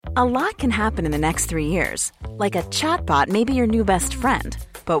A lot can happen in the next 3 years. Like a chatbot may be your new best friend.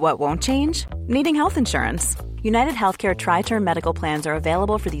 But what won't change? Needing health insurance. United Healthcare Tri-Term Medical Plans are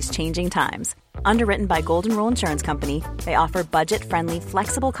available for these changing times. Underwritten by Golden Rule Insurance Company, they offer budget-friendly,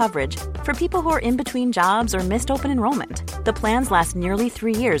 flexible coverage for people who are in between jobs or missed open enrollment. The plans last nearly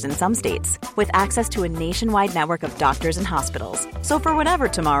 3 years in some states, with access to a nationwide network of doctors and hospitals. So for whatever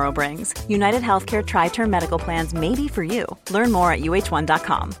tomorrow brings, United Healthcare Tri-Term Medical Plans may be for you. Learn more at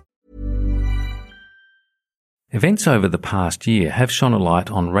uh1.com. Events over the past year have shone a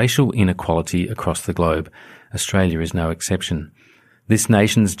light on racial inequality across the globe. Australia is no exception. This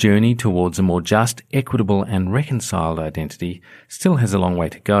nation's journey towards a more just, equitable and reconciled identity still has a long way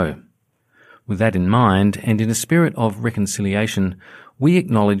to go. With that in mind, and in a spirit of reconciliation, we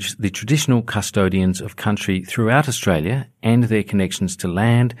acknowledge the traditional custodians of country throughout Australia and their connections to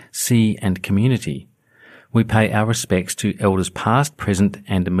land, sea and community. We pay our respects to elders past, present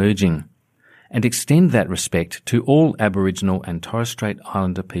and emerging, and extend that respect to all Aboriginal and Torres Strait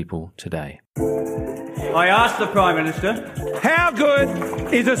Islander people today. I asked the Prime Minister, how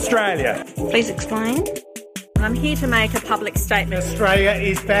good is Australia? Please explain. I'm here to make a public statement. Australia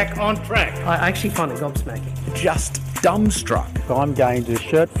is back on track. I actually find it gobsmacking. Just dumbstruck. I'm going to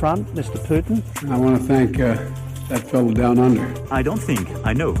shirt front Mr. Putin. I want to thank that fellow down under. I don't think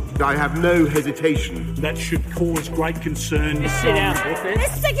I know. I have no hesitation. That should cause great concern. Just sit down, We're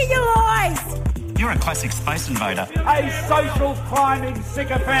sick of your lies! You're a classic space invader. A social climbing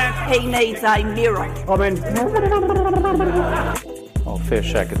sycophant. He needs a mirror. Oh, fair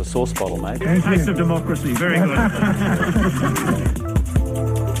shake at the sauce bottle, mate. Taste of democracy, very good.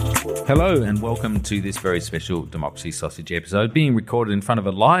 Hello and welcome to this very special Democracy Sausage episode being recorded in front of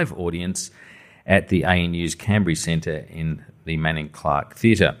a live audience at the ANU's Canberra Centre in the Manning Clark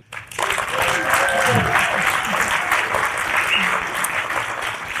Theatre.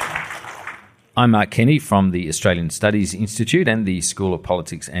 I'm Mark Kenny from the Australian Studies Institute and the School of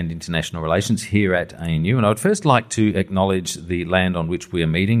Politics and International Relations here at ANU, and I would first like to acknowledge the land on which we are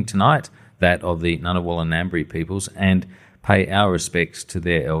meeting tonight, that of the Ngunnawal and Ngambri peoples, and pay our respects to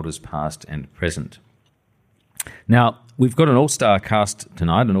their elders past and present. Now, we've got an all-star cast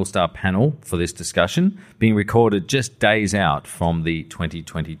tonight, an all-star panel for this discussion, being recorded just days out from the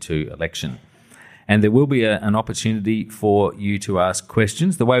 2022 election. And there will be an opportunity for you to ask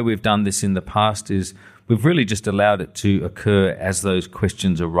questions. The way we've done this in the past is we've really just allowed it to occur as those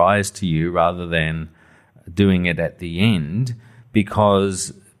questions arise to you rather than doing it at the end,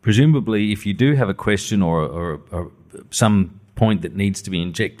 because presumably if you do have a question or some point that needs to be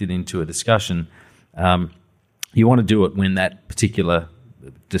injected into a discussion, you want to do it when that particular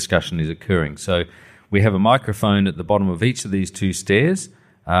discussion is occurring. So we have a microphone at the bottom of each of these two stairs.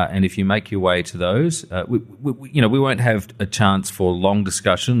 And if you make your way to those, we won't have a chance for long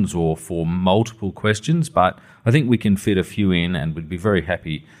discussions or for multiple questions, but I think we can fit a few in and would be very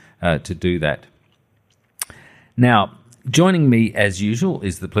happy to do that. Now, joining me as usual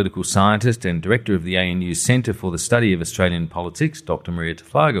is the political scientist and director of the ANU Centre for the Study of Australian Politics, Dr. Maria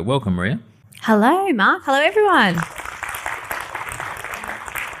Taflaga. Welcome, Maria. Hello, Mark. Hello, everyone.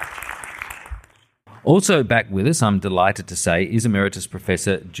 Also back with us, I'm delighted to say, is Emeritus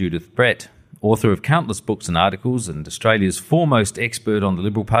Professor Judith Brett, author of countless books and articles and Australia's foremost expert on the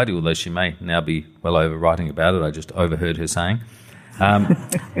Liberal Party, although she may now be well over writing about it. I just overheard her saying.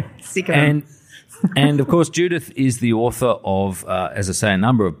 And of course, Judith is the author of, as I say, a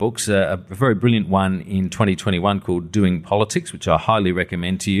number of books, a very brilliant one in 2021 called Doing Politics, which I highly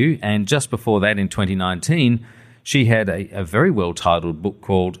recommend to you. And just before that, in 2019, she had a very well-titled book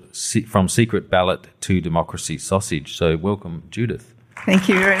called From Secret Ballot to Democracy Sausage. So welcome, Judith. Thank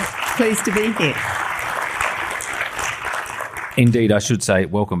you. Very pleased to be here. Indeed, I should say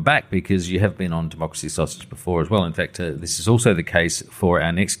welcome back, because you have been on Democracy Sausage before as well. In fact, this is also the case for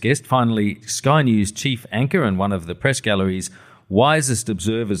our next guest. Finally, Sky News chief anchor and one of the press gallery's wisest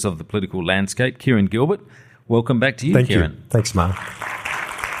observers of the political landscape, Kieran Gilbert. Welcome back to you, Kieran. Thank you. Thanks, Mark.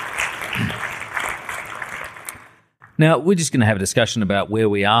 Now, we're just going to have a discussion about where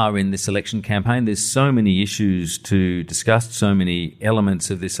we are in this election campaign. There's so many issues to discuss, so many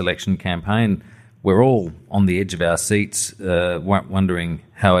elements of this election campaign. We're all on the edge of our seats, wondering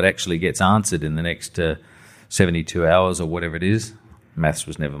how it actually gets answered in the next 72 hours or whatever it is. Maths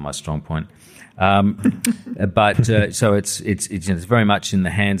was never my strong point. So it's very much in the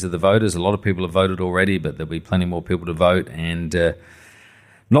hands of the voters. A lot of people have voted already, but there'll be plenty more people to vote. And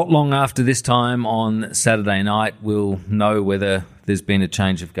not long after this time on Saturday night, we'll know whether there's been a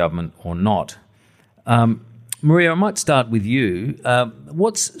change of government or not. Maria, I might start with you.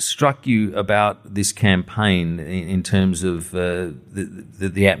 What's struck you about this campaign in terms of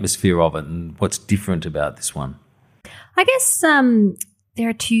the atmosphere of it, and what's different about this one? I guess there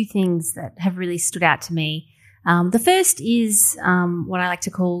are two things that have really stood out to me. The first is what I like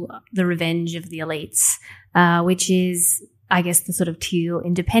to call the revenge of the elites, which is, I guess, the sort of teal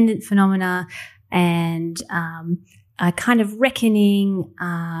independent phenomena and a kind of reckoning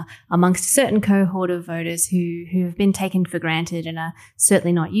amongst a certain cohort of voters who have been taken for granted and are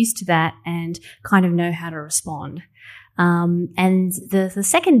certainly not used to that and kind of know how to respond. And the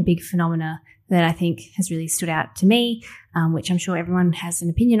second big phenomena that I think has really stood out to me, which I'm sure everyone has an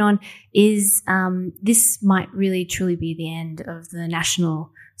opinion on, is this might really truly be the end of the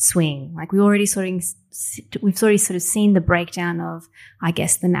national swing. Like we've already sort of seen the breakdown of, I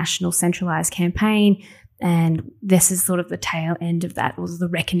guess, the national centralised campaign, and this is sort of the tail end of that, or the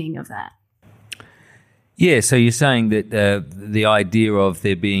reckoning of that. Yeah, so you're saying that the idea of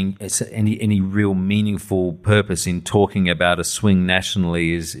there being any real meaningful purpose in talking about a swing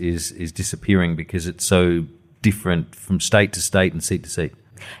nationally is disappearing because it's so different from state to state and seat to seat.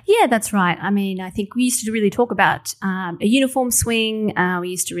 Yeah, that's right. I mean, I think we used to really talk about a uniform swing. We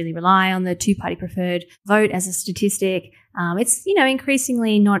used to really rely on the two-party preferred vote as a statistic. It's,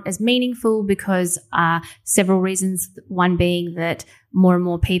 increasingly not as meaningful because several reasons. One being that more and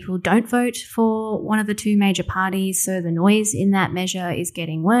more people don't vote for one of the two major parties, so the noise in that measure is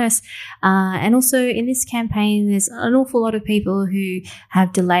getting worse. And also in this campaign, there's an awful lot of people who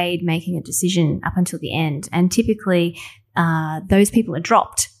have delayed making a decision up until the end. And typically those people are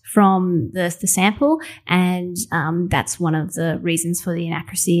dropped from the sample, and that's one of the reasons for the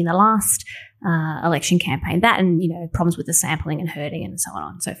inaccuracy in the last election campaign. That and, problems with the sampling and herding and so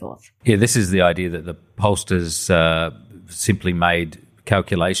on and so forth. Yeah, this is the idea that the pollsters simply made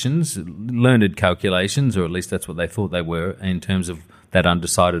calculations, learned calculations, or at least that's what they thought they were, in terms of that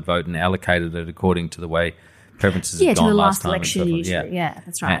undecided vote and allocated it according to the way preferences have gone to the last last election usually. Yeah,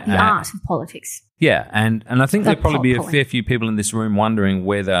 that's right. The art of politics. Yeah, and I think there'll probably be a fair few people in this room wondering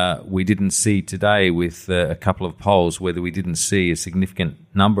whether we didn't see today with a couple of polls, whether we didn't see a significant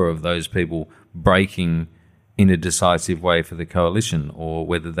number of those people breaking in a decisive way for the coalition, or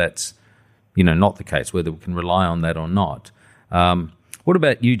whether that's, not the case, whether we can rely on that or not. What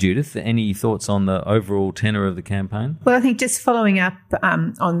about you, Judith? Any thoughts on the overall tenor of the campaign? Well, I think just following up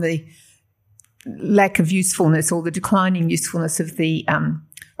on the lack of usefulness or the declining usefulness of the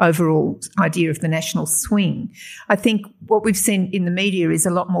overall idea of the national swing, I think what we've seen in the media is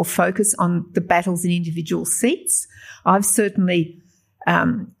a lot more focus on the battles in individual seats. I've certainly,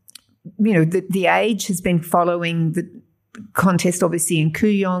 the Age has been following the contest, obviously, in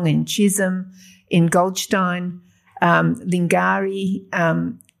Kooyong, in Chisholm, in Goldstein, Lingari.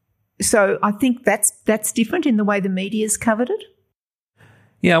 So I think that's different in the way the media's covered it.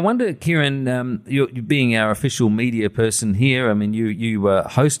 Yeah, I wonder, Kieran, you being our official media person here, I mean, you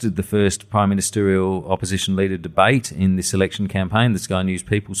hosted the first Prime Ministerial Opposition Leader debate in this election campaign, the Sky News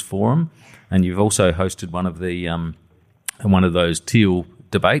People's Forum, and you've also hosted one of those teal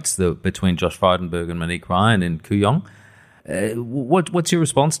debates between Josh Frydenberg and Monique Ryan in Kooyong. What's your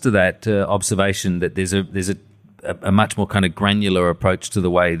response to that observation that there's a much more kind of granular approach to the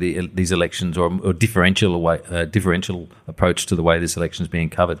way these elections, or differential approach to the way this election is being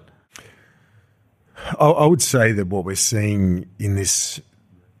covered? I would say that what we're seeing in this,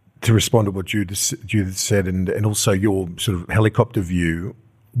 to respond to what Judith said, and also your sort of helicopter view,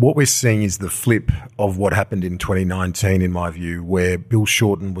 what we're seeing is the flip of what happened in 2019, in my view, where Bill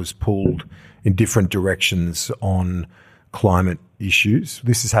Shorten was pulled in different directions on climate issues.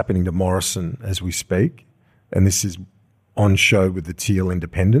 This is happening to Morrison as we speak. And this is on show with the Teal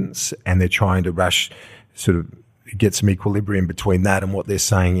Independents, and they're trying to sort of get some equilibrium between that and what they're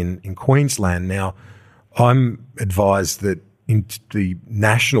saying in Queensland. Now, I'm advised that the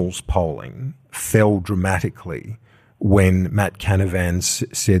Nationals polling fell dramatically when Matt Canavan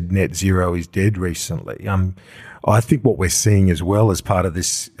said net zero is dead recently. I think what we're seeing as well as part of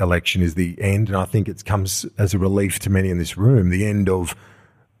this election is the end, and I think it comes as a relief to many in this room, the end of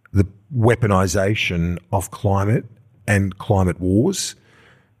the weaponisation of climate and climate wars.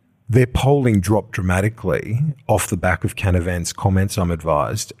 Their polling dropped dramatically off the back of Canavan's comments, I'm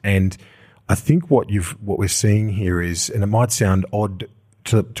advised. And I think what we're seeing here is, and it might sound odd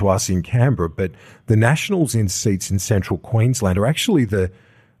to us in Canberra, but the Nationals in seats in central Queensland are actually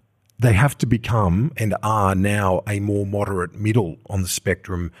they have to become and are now a more moderate middle on the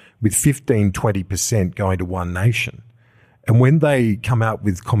spectrum, with 15-20% going to One Nation. And when they come out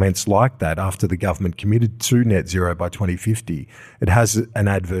with comments like that after the government committed to net zero by 2050, it has an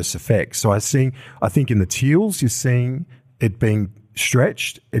adverse effect. So I think in the Teals, you're seeing it being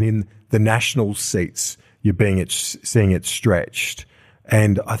stretched, and in the national seats, you're seeing it stretched.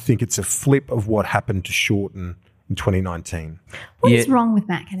 And I think it's a flip of what happened to Shorten in 2019. What is wrong with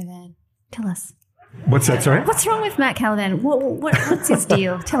Matt Canavan? Tell us. What's that, sorry? What's wrong with Matt Canavan? What's his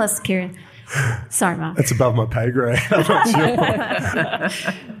deal? Tell us, Kieran. Sorry, Mark. That's above my pay grade. I'm not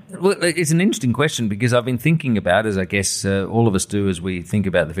sure. Well, it's an interesting question because I've been thinking about, as I guess all of us do, as we think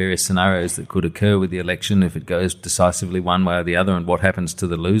about the various scenarios that could occur with the election, if it goes decisively one way or the other, and what happens to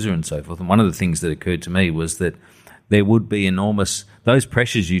the loser and so forth. And one of the things that occurred to me was that there would be those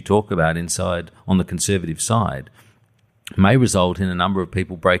pressures you talk about inside on the Conservative side may result in a number of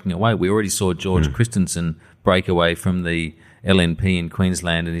people breaking away. We already saw George Christensen break away from the LNP in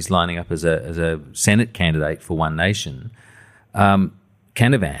Queensland, and he's lining up as a Senate candidate for One Nation.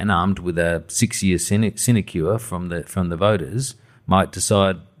 Canavan, armed with a 6-year sinecure from the voters, might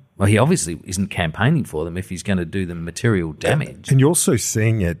decide, well, he obviously isn't campaigning for them if he's going to do them material damage. And you're also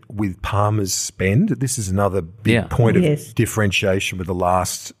seeing it with Palmer's spend. This is another big point of differentiation with the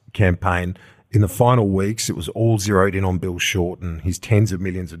last campaign. In the final weeks, it was all zeroed in on Bill Shorten, his tens of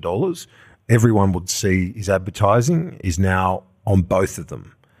millions of dollars. Everyone would see his advertising is now on both of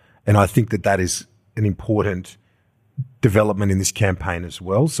them. And I think that is an important development in this campaign as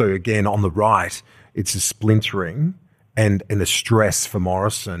well. So again, on the right, it's a splintering and a stress for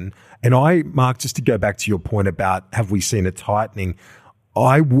Morrison. And Mark, just to go back to your point about have we seen a tightening,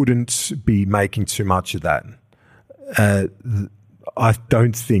 I wouldn't be making too much of that. I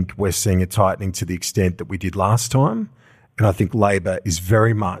don't think we're seeing a tightening to the extent that we did last time. And I think Labor is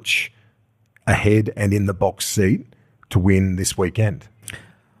very much ahead and in the box seat to win this weekend.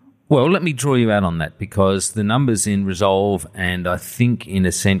 Well, let me draw you out on that because the numbers in Resolve and I think in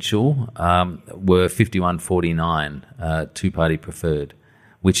Essential were 51-49 two-party preferred,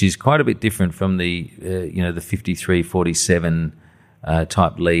 which is quite a bit different from the the 53-47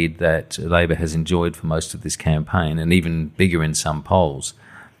 type lead that Labor has enjoyed for most of this campaign, and even bigger in some polls.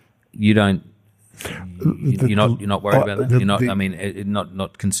 You're not worried about that.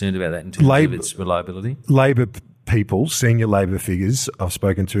 Not concerned about that in terms of its reliability. Labor people, senior Labor figures I've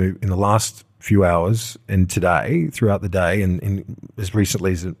spoken to in the last few hours and today, throughout the day, and as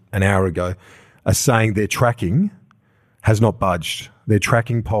recently as an hour ago, are saying their tracking has not budged. Their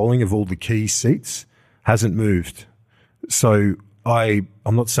tracking polling of all the key seats hasn't moved. So I'm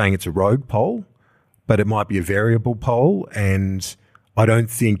not saying it's a rogue poll, but it might be a variable poll, and I don't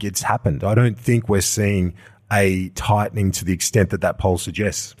think it's happened. I don't think we're seeing a tightening to the extent that poll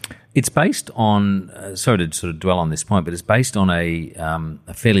suggests. It's based on, sorry to sort of dwell on this point, but it's based on a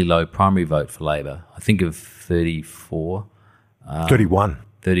fairly low primary vote for Labor. I think of 34. 31.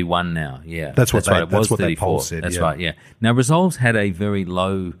 31 now, yeah. That's right. It was what 34. That poll said. That's right, yeah. Now, Resolve's had a very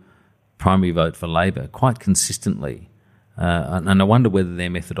low primary vote for Labor quite consistently. And I wonder whether their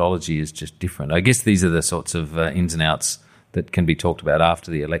methodology is just different. I guess these are the sorts of ins and outs that can be talked about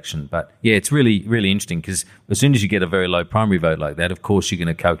after the election. But yeah, it's really, really interesting because as soon as you get a very low primary vote like that, of course you're going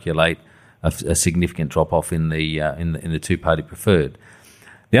to calculate a significant drop off in the two-party preferred.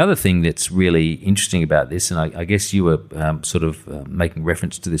 The other thing that's really interesting about this, and I guess you were sort of making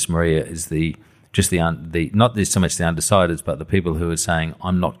reference to this, Maria, is not so much the undecideds, but the people who are saying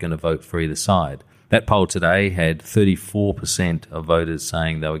I'm not going to vote for either side. That poll today had 34% of voters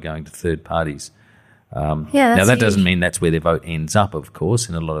saying they were going to third parties. Now, that doesn't mean that's where their vote ends up, of course,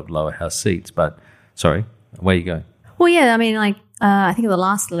 in a lot of lower house seats. But, sorry, where you go? Well, yeah, I mean, I think in the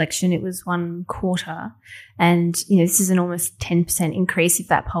last election it was 1/4. And, this is an almost 10% increase if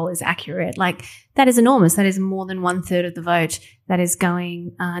that poll is accurate. That is enormous. That is more than 1/3 of the vote that is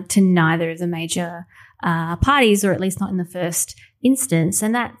going to neither of the major parties, or at least not in the first instance.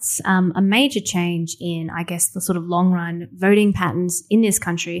 And that's a major change in, I guess, the sort of long run voting patterns in this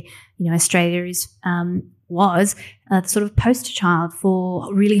country. Australia was the sort of poster child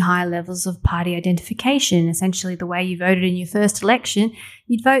for really high levels of party identification. Essentially, the way you voted in your first election,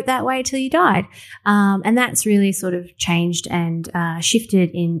 you'd vote that way till you died. And that's really sort of changed and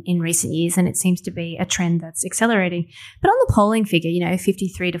shifted in recent years, and it seems to be a trend that's accelerating. But on the polling figure,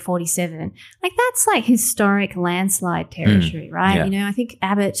 53 to 47, that's historic landslide territory, right? Yeah. I think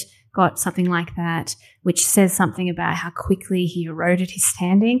Abbott got something like that, which says something about how quickly he eroded his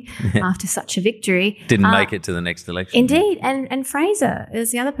standing after such a victory. Didn't make it to the next election. Indeed. And Fraser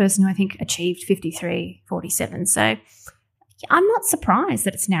is the other person who I think achieved 53-47. So I'm not surprised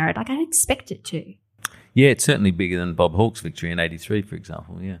that it's narrowed. I expect it to. Yeah, it's certainly bigger than Bob Hawke's victory in 83, for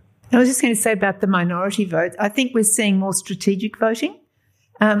example, yeah. I was just going to say about the minority vote, I think we're seeing more strategic voting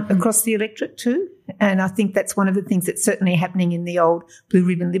across the electorate too. And I think that's one of the things that's certainly happening in the old blue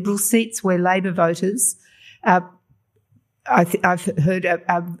ribbon Liberal seats where Labor voters, I've heard,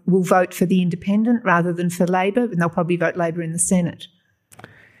 will vote for the independent rather than for Labor, and they'll probably vote Labor in the Senate.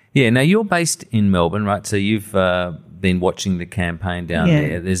 Yeah, now you're based in Melbourne, right? So you've been watching the campaign down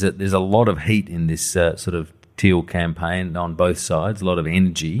there. There's a lot of heat in this sort of Teal campaign on both sides, a lot of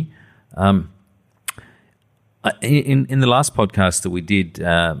energy. In the last podcast that we did,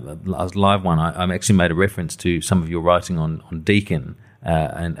 live one, I actually made a reference to some of your writing on Deakin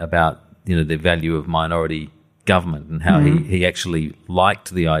and about the value of minority government and how he actually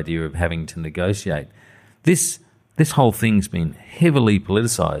liked the idea of having to negotiate. This whole thing's been heavily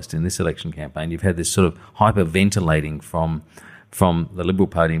politicised in this election campaign. You've had this sort of hyperventilating from the Liberal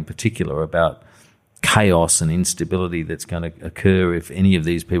Party in particular about chaos and instability that's going to occur if any of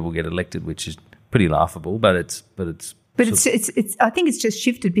these people get elected, which is pretty laughable, but it's. I think it's just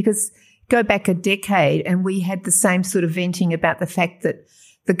shifted because go back a decade and we had the same sort of venting about the fact that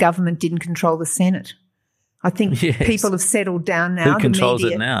the government didn't control the Senate. I think people have settled down now. Who controls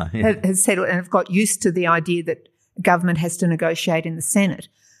it now? Yeah. Has settled and have got used to the idea that government has to negotiate in the Senate.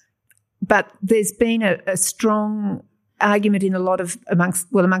 But there's been a strong argument in a lot of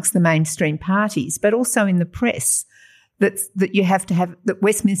amongst the mainstream parties, but also in the press, that you have to have that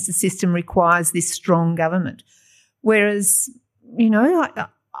Westminster system requires this strong government. Whereas,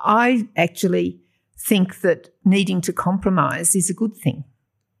 I actually think that needing to compromise is a good thing.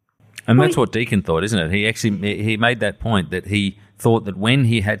 And that's what Deakin thought, isn't it? He made that point that he thought that when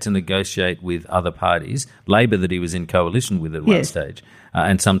he had to negotiate with other parties, Labor that he was in coalition with at one stage,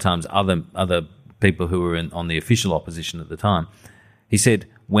 and sometimes other people who were on the official opposition at the time, he said,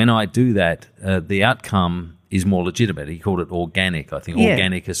 when I do that, the outcome is more legitimate. He called it organic, I think,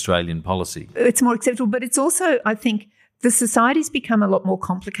 organic Australian policy. It's more acceptable, but it's also, I think, the society's become a lot more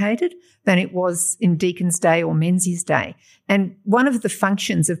complicated than it was in Deakin's day or Menzies' day. And one of the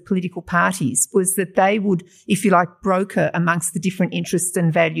functions of political parties was that they would, if you like, broker amongst the different interests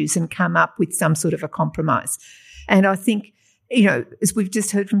and values and come up with some sort of a compromise. And I think, as we've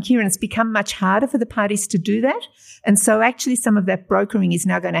just heard from Kieran, it's become much harder for the parties to do that. And so actually some of that brokering is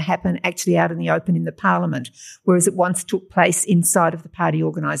now going to happen actually out in the open in the parliament, whereas it once took place inside of the party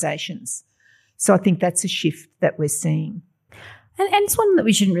organisations. So I think that's a shift that we're seeing. And it's one that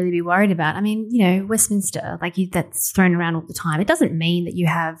we shouldn't really be worried about. I mean, Westminster, that's thrown around all the time. It doesn't mean that you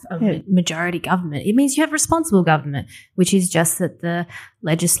have a majority government. It means you have responsible government, which is just that the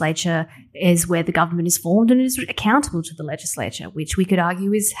legislature is where the government is formed and is accountable to the legislature, which we could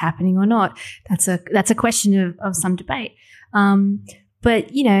argue is happening or not. That's a question of some debate.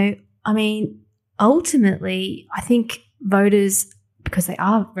 But, ultimately, I think voters, because they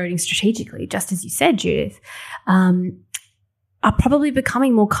are voting strategically, just as you said, Judith, are probably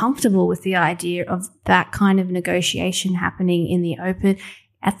becoming more comfortable with the idea of that kind of negotiation happening in the open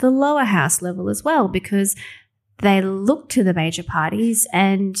at the lower house level as well, because they look to the major parties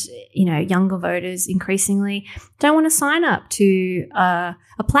and, younger voters increasingly don't want to sign up to a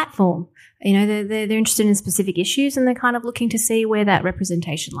platform. They're interested in specific issues and they're kind of looking to see where that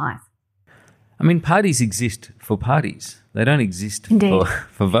representation lies. I mean, parties exist for parties. They don't exist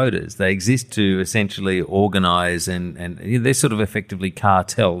for voters. They exist to essentially organise and they're sort of effectively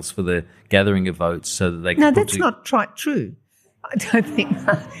cartels for the gathering of votes so that they can... No, that's not true. I don't think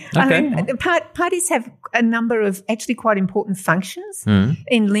that. Okay. Parties have a number of actually quite important functions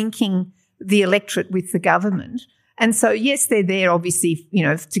in linking the electorate with the government. And so, yes, they're there obviously,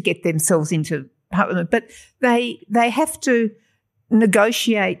 to get themselves into parliament, but they have to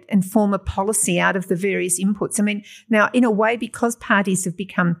negotiate and form a policy out of the various inputs. I mean, now in a way, because parties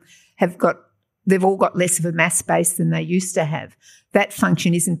they've all got less of a mass base than they used to have, that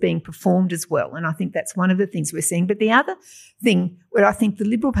function isn't being performed as well. And I think that's one of the things we're seeing. But the other thing where I think the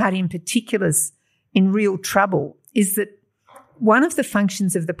Liberal Party in particular is in real trouble is that one of the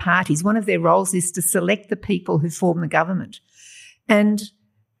functions of the parties, one of their roles is to select the people who form the government. And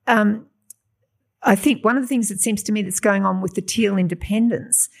I think one of the things that seems to me that's going on with the Teal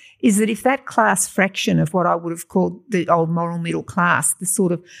independents is that if that class fraction of what I would have called the old moral middle class, the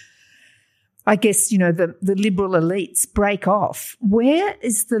sort of, I guess, the liberal elites break off, where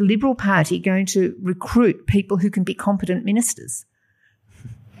is the Liberal Party going to recruit people who can be competent ministers?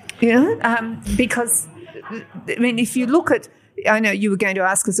 Because, I mean, if you look at, I know you were going to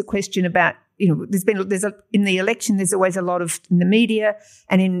ask us a question about, in the election, there's always a lot of, in the media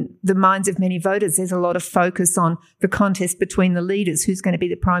and in the minds of many voters, there's a lot of focus on the contest between the leaders, who's going to be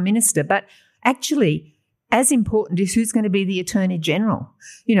the Prime Minister. But actually, as important is who's going to be the Attorney General.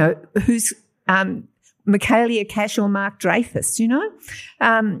 You know, who's Michaelia Cash or Mark Dreyfus, you know?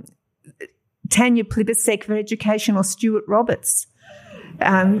 Tanya Plibersek for Education or Stuart Roberts.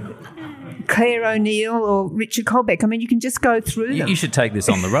 Claire O'Neill or Richard Colbeck. I mean, you can just go through them. You should take this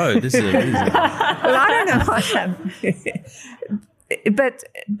on the road. This is well, I don't know.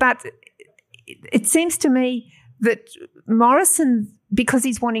 But it seems to me that Morrison, because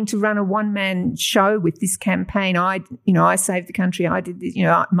he's wanting to run a one-man show with this campaign, I saved the country, I did this,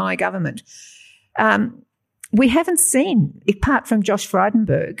 my government. We haven't seen, apart from Josh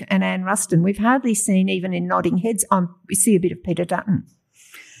Frydenberg and Anne Ruston, we've hardly seen, even in nodding heads, we see a bit of Peter Dutton.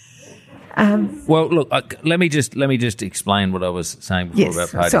 Well, look, let me just explain what I was saying before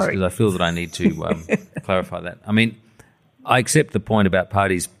about parties, because I feel that I need to clarify that. I mean, I accept the point about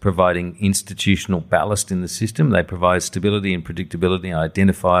parties providing institutional ballast in the system. They provide stability and predictability and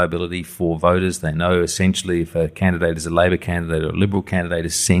identifiability for voters. They know essentially if a candidate is a Labor candidate or a Liberal candidate,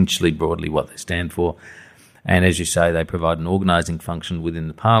 essentially broadly what they stand for. And as you say, they provide an organising function within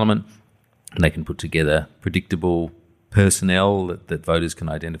the parliament, and they can put together predictable personnel that voters can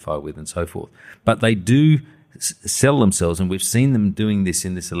identify with and so forth. But they do sell themselves, and we've seen them doing this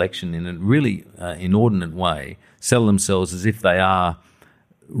in this election in a really inordinate way, sell themselves as if they are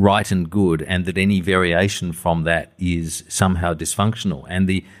right and good, and that any variation from that is somehow dysfunctional. And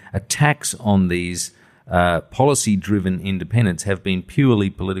the attacks on these policy-driven independents have been purely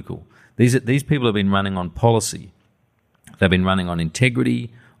political. These people have been running on policy. They've been running on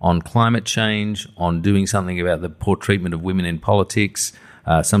integrity, on climate change, on doing something about the poor treatment of women in politics,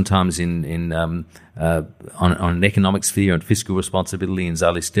 sometimes on an economic sphere and fiscal responsibility. In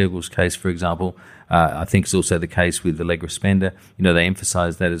Zali Steggall's case, for example, I think it's also the case with Allegra Spender. They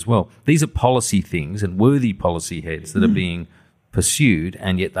emphasise that as well. These are policy things and worthy policy heads that are being pursued,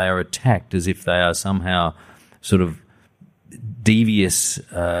 and yet they are attacked as if they are somehow sort of devious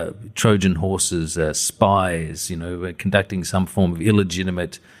Trojan horses, spies, conducting some form of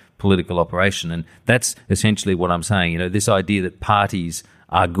illegitimate political operation. And that's essentially what I'm saying. This idea that parties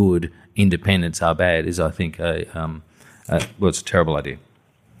are good, independents are bad is, I think, it's a terrible idea.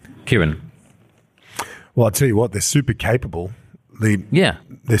 Kieran. Well, I'll tell you what, they're super capable.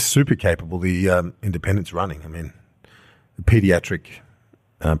 They're super capable, the independents running. I mean, the paediatric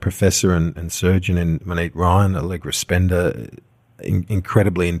professor and surgeon in Monique Ryan, Allegra Spender,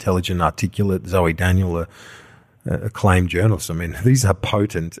 incredibly intelligent, articulate, Zoe Daniel, acclaimed journalist. I mean, these are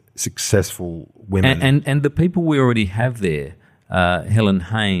potent, successful women. And the people we already have there, Helen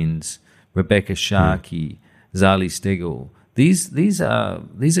Haynes, Rebecca Sharkey, Zali Steggall, these are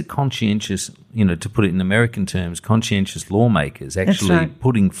conscientious, to put it in American terms, conscientious lawmakers actually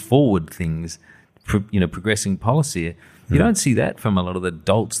putting forward things, progressing policy. You don't see that from a lot of the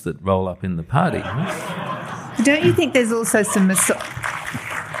dolts that roll up in the party. Don't you think there's also some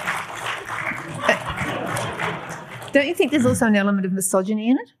don't you think there's also an element of misogyny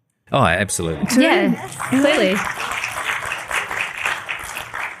in it? Oh, absolutely. Yeah, clearly.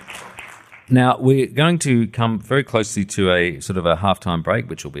 Now, we're going to come very closely to a sort of a halftime break,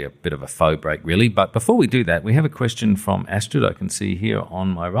 which will be a bit of a faux break, really. But before we do that, we have a question from Astrid, I can see here on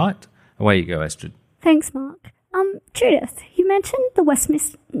my right. Away you go, Astrid. Thanks, Mark. Judith, you mentioned the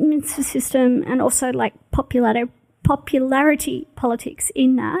Westminster system and also popularity politics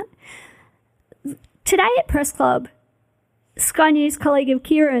in that. Today at Press Club, Sky News colleague of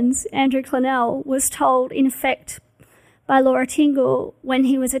Kieran's, Andrew Clennell, was told, in effect, by Laura Tingle when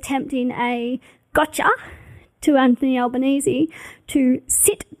he was attempting a gotcha to Anthony Albanese to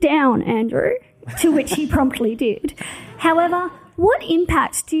sit down, Andrew, to which he promptly did. However, what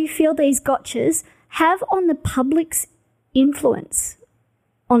impact do you feel these gotchas have on the public's influence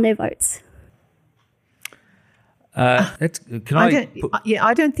on their votes? I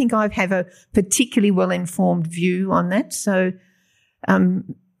don't think I have a particularly well-informed view on that. So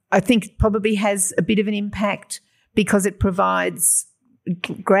I think it probably has a bit of an impact because it provides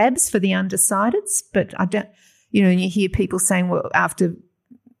grabs for the undecideds. But I don't, and you hear people saying, well, after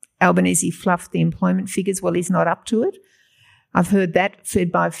Albanese fluffed the employment figures, well, he's not up to it. I've heard that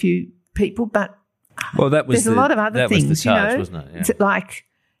said by a few people, but there's a lot of other things, was the charge, wasn't it? Yeah.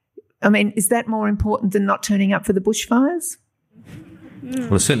 Is that more important than not turning up for the bushfires?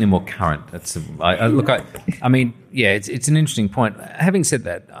 Well, it's certainly more current. It's an interesting point. Having said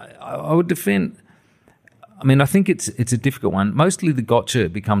that, I would defend. I think it's a difficult one. Mostly the gotcha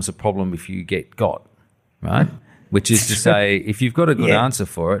becomes a problem if you get got, right? Which is to say, if you've got a good answer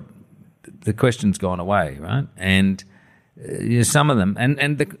for it, the question's gone away, right? And some of them.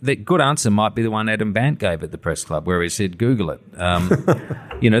 And the good answer might be the one Adam Bant gave at the press club where he said, Google it.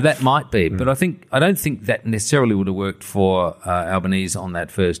 That might be. But I don't think that necessarily would have worked for Albanese on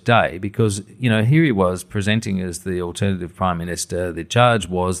that first day because, here he was presenting as the alternative Prime Minister. The charge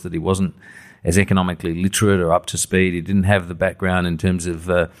was that he wasn't as economically literate or up to speed. He didn't have the background in terms of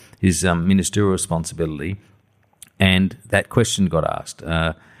his ministerial responsibility. And that question got asked.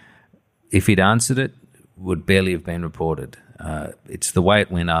 If he'd answered it, would barely have been reported. It's the way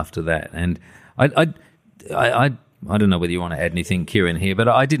it went after that. And I don't know whether you want to add anything, Kieran, here, but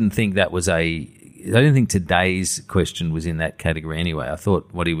I didn't think that was I don't think today's question was in that category anyway. I thought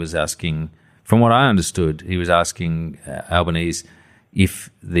what he was asking, from what I understood, he was asking Albanese if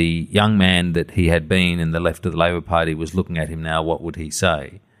the young man that he had been in the left of the Labor Party was looking at him now, what would he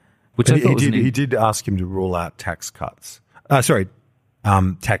say? Which I thought he did ask him to rule out tax cuts.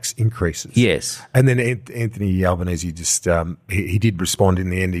 Tax increases. Yes. And then Anthony Albanese just he did respond in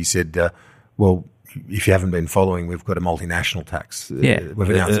the end. He said, well, if you haven't been following, we've got a multinational tax. We've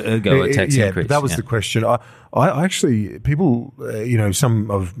announced. A tax increase. That was the question. I actually, people, some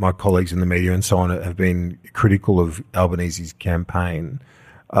of my colleagues in the media and so on have been critical of Albanese's campaign.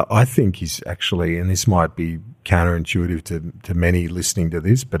 I think he's actually, and this might be counterintuitive to many listening to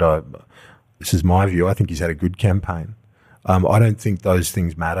this, but this is my view, I think he's had a good campaign. I don't think those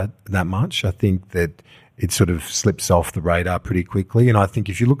things matter that much. I think that it sort of slips off the radar pretty quickly. And I think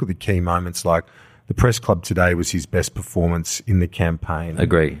if you look at the key moments, like the press club today was his best performance in the campaign.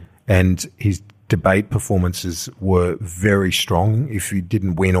 Agree. And his debate performances were very strong. If he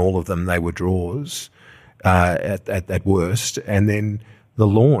didn't win all of them, they were draws at worst. And then the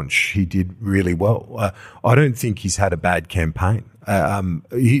launch, he did really well. I don't think he's had a bad campaign.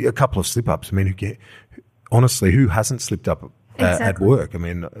 A couple of slip-ups. I mean, honestly, who hasn't slipped up at work? I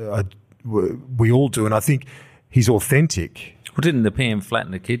mean, we all do, and I think he's authentic. Well, didn't the PM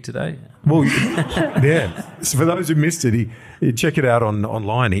flatten a kid today? Well, yeah. So for those who missed it, he check it out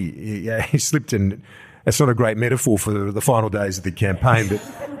online. He slipped in. It's not a great metaphor for the final days of the campaign,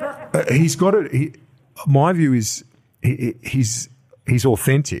 but he's got it. My view is he's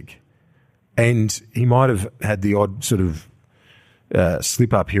authentic, and he might have had the odd sort of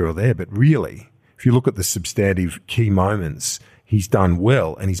slip up here or there, but really, if you look at the substantive key moments, he's done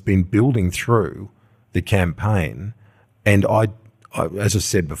well, and he's been building through the campaign. And I as I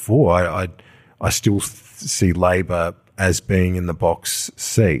said before, I still see Labor as being in the box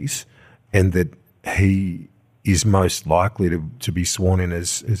seat, and that he is most likely to be sworn in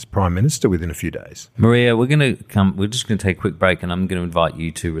as Prime Minister within a few days. Maria, we're just going to take a quick break, and I'm going to invite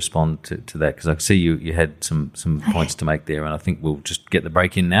you to respond to that, because I see you had some points to make there, and I think we'll just get the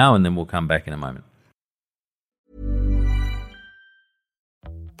break in now, and then we'll come back in a moment.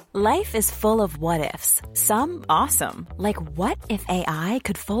 Life is full of what-ifs. Some awesome, like what if AI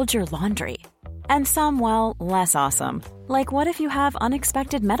could fold your laundry? And some, well, less awesome, like what if you have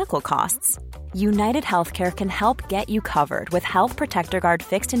unexpected medical costs? United Healthcare can help get you covered with Health Protector Guard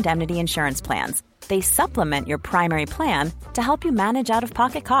fixed indemnity insurance plans. They supplement your primary plan to help you manage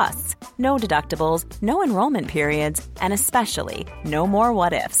out-of-pocket costs. No deductibles, no enrollment periods, and especially no more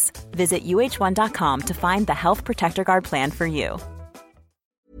what-ifs. Visit uh1.com to find the Health Protector Guard plan for you.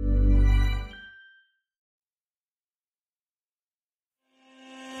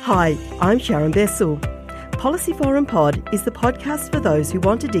 Hi, I'm Sharon Bessel. Policy Forum Pod is the podcast for those who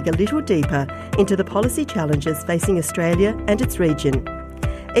want to dig a little deeper into the policy challenges facing Australia and its region.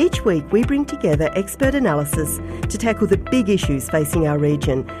 Each week we bring together expert analysis to tackle the big issues facing our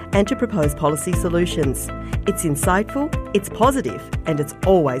region and to propose policy solutions. It's insightful, it's positive, and it's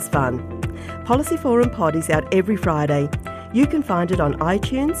always fun. Policy Forum Pod is out every Friday. You can find it on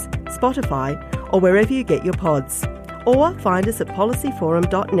iTunes, Spotify, or wherever you get your pods. Or find us at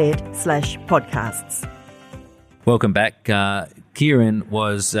policyforum.net/podcasts. Welcome back. Kieran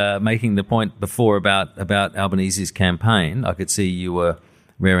was making the point before about Albanese's campaign. I could see you were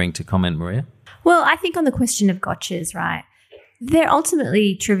raring to comment, Maria. Well, I think on the question of gotchas, right, they're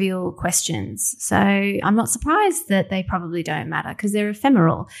ultimately trivial questions. So I'm not surprised that they probably don't matter because they're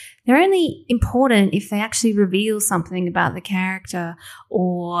ephemeral. They're only important if they actually reveal something about the character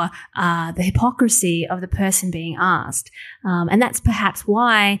or the hypocrisy of the person being asked. And that's perhaps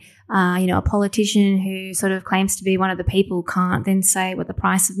why, a politician who sort of claims to be one of the people can't then say what the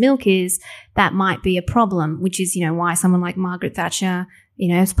price of milk is. That might be a problem, which is, why someone like Margaret Thatcher,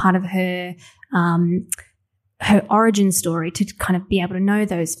 as part of her origin story to kind of be able to know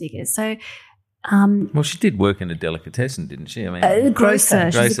those figures. So Well, she did work in a delicatessen, didn't she? I mean,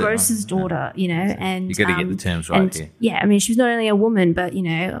 grocer. She's a grocer's daughter, and you got to get the terms right here. Yeah, I mean, she was not only a woman, but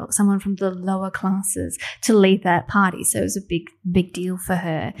someone from the lower classes to lead that party. So it was a big deal for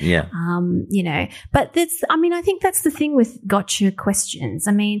her. Yeah. But I think that's the thing with gotcha questions.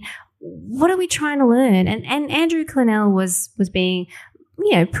 I mean, what are we trying to learn? And Andrew Clennell was being,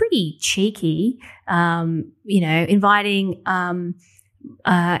 pretty cheeky, inviting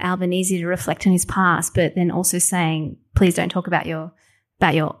Albanese to reflect on his past, but then also saying, please don't talk about your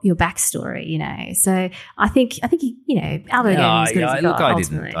backstory, So I think Albo gave him as good as he got,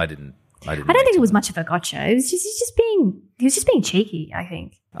 ultimately. I don't think it was much of a gotcha. It was he was just being cheeky, I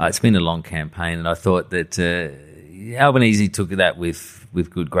think. It's been a long campaign, and I thought that Albanese took that with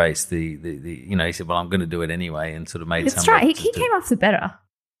good grace. He said, well, I'm going to do it anyway, and sort of made That's right. He came off the better.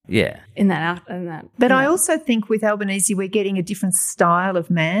 Yeah. In that. But I also think with Albanese, we're getting a different style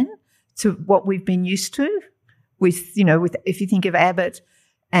of man to what we've been used to with if you think of Abbott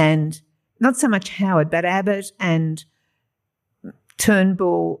and not so much Howard, but Abbott and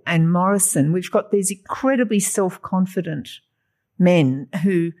Turnbull and Morrison. We've got these incredibly self-confident men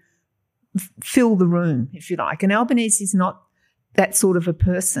who fill the room, if you like. And Albanese is not that sort of a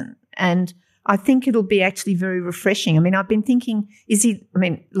person. And I think it'll be actually very refreshing. I mean, I've been thinking,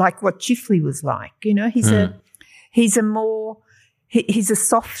 like what Chifley was like, he's a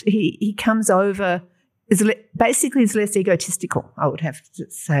soft, he comes over, basically is less egotistical, I would have to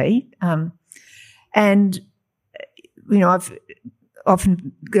say. I've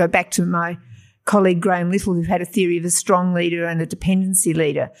often go back to my colleague Graham Little, who had a theory of a strong leader and a dependency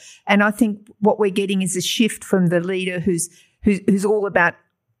leader. And I think what we're getting is a shift from the leader who's all about,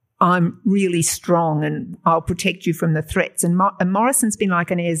 I'm really strong and I'll protect you from the threats. And Morrison's been like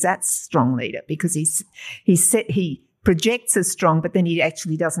an ersatz strong leader because he projects as strong, but then he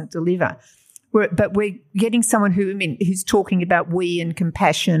actually doesn't deliver. But we're getting someone who's talking about we and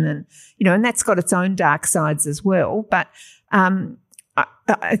compassion and, and that's got its own dark sides as well. But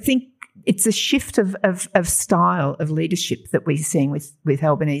I think it's a shift of style of leadership that we're seeing with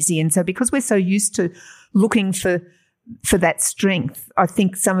Albanese. And so because we're so used to looking for that strength, I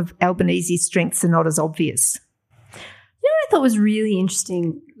think some of Albanese's strengths are not as obvious. What I thought was really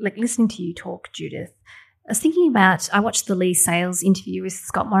interesting, like listening to you talk, Judith, I was thinking about, I watched the Lee Sales interview with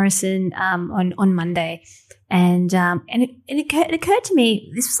Scott Morrison on Monday, and it occurred to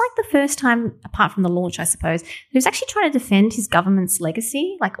me, this was like the first time, apart from the launch, I suppose, he was actually trying to defend his government's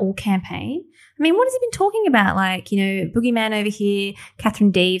legacy, like all campaign. I mean, what has he been talking about? Like, Boogeyman over here,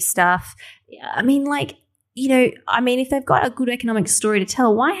 Catherine Deves stuff. I mean, if they've got a good economic story to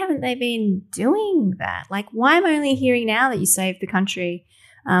tell, why haven't they been doing that? Like, why am I only hearing now that you saved the country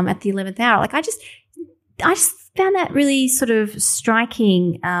at the 11th hour? Like, I just found that really sort of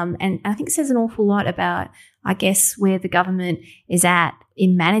striking, and I think it says an awful lot about, I guess, where the government is at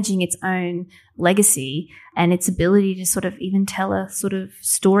in managing its own legacy and its ability to sort of even tell a sort of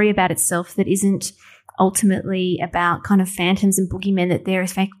story about itself that isn't ultimately about kind of phantoms and boogeymen that they're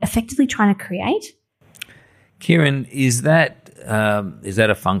effectively trying to create. Kieran, is that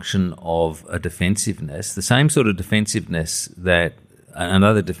a function of a defensiveness, the same sort of defensiveness that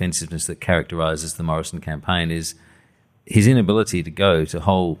another defensiveness that characterises the Morrison campaign is his inability to go to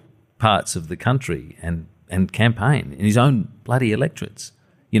whole parts of the country and campaign in his own bloody electorates?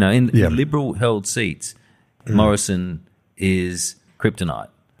 In Liberal-held seats, Morrison is kryptonite.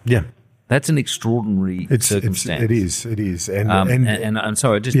 Yeah. That's an extraordinary circumstance. It is. And I'm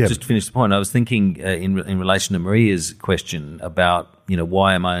sorry, just to finish the point, I was thinking in relation to Maria's question about,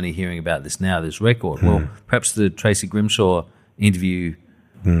 why am I only hearing about this now, this record? Well, perhaps the Tracy Grimshaw interview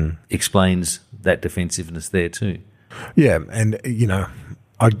explains that defensiveness there too. Yeah, and,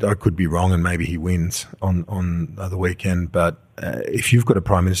 I could be wrong and maybe he wins on the weekend, but if you've got a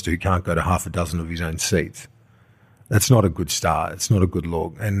Prime Minister who can't go to half a dozen of his own seats, that's not a good start. It's not a good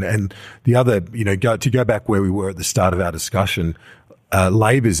look. And the other, to go back where we were at the start of our discussion,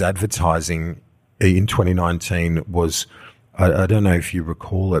 Labor's advertising in 2019 was, I don't know if you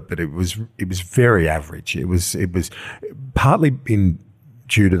recall it, but it was very average. It was partly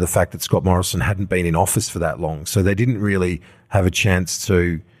due to the fact that Scott Morrison hadn't been in office for that long, so they didn't really have a chance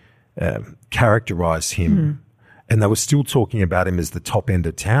to characterise him, and they were still talking about him as the top end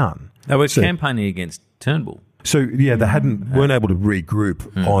of town. They were campaigning against Turnbull. So, they weren't able to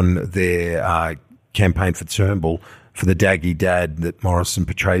regroup on their campaign for Turnbull, for the daggy dad that Morrison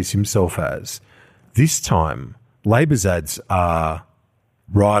portrays himself as. This time, Labor's ads are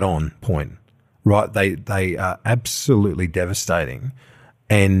right on point. Right, they are absolutely devastating.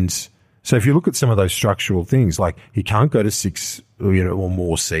 And so if you look at some of those structural things, like he can't go to 6 or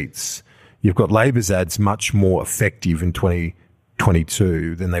more seats, You've got Labor's ads much more effective in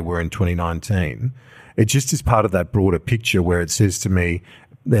 2022 than they were in 2019. It just is part of that broader picture where it says to me,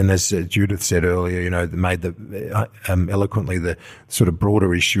 and as Judith said earlier, made eloquently the sort of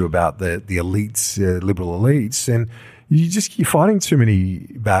broader issue about the elites, liberal elites, and you're fighting too many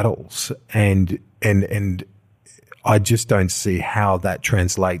battles, and I just don't see how that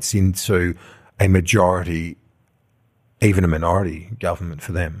translates into a majority, even a minority government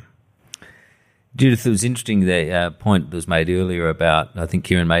for them. Judith, it was interesting the point that was made earlier about, I think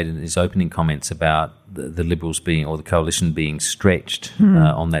Kieran made in his opening comments about the Liberals being, or the coalition being stretched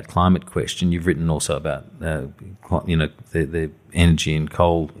on that climate question. You've written also about, the energy and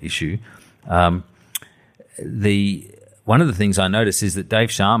coal issue. One of the things I noticed is that Dave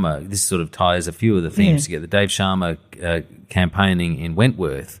Sharma, this sort of ties a few of the themes together. Dave Sharma campaigning in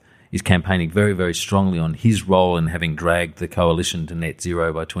Wentworth is campaigning very, very strongly on his role in having dragged the coalition to net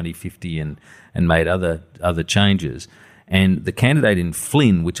zero by 2050 and made other changes. And the candidate in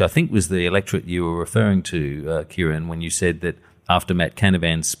Flynn, which I think was the electorate you were referring to, Kieran, when you said that after Matt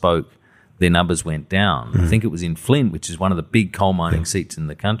Canavan spoke, their numbers went down. I think it was in Flynn, which is one of the big coal mining seats in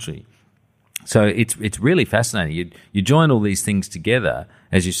the country. So it's really fascinating. You join all these things together,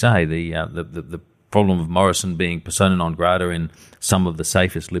 as you say, the problem of Morrison being persona non grata in some of the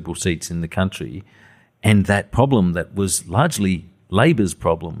safest Liberal seats in the country, and that problem that was largely Labor's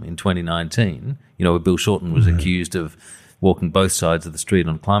problem in 2019, where Bill Shorten was accused of walking both sides of the street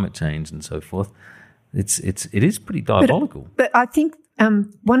on climate change and so forth. It is pretty diabolical. But I think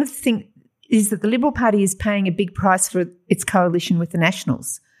one of the things is that the Liberal Party is paying a big price for its coalition with the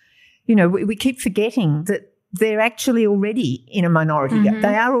Nationals. We keep forgetting that they're actually already in a minority.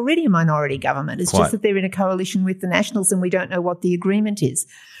 They are already a minority government. It's just that they're in a coalition with the Nationals and we don't know what the agreement is.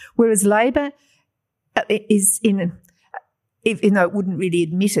 Whereas Labor is in, even though it wouldn't really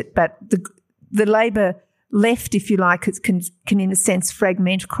admit it, but the Labor left, if you like, can in a sense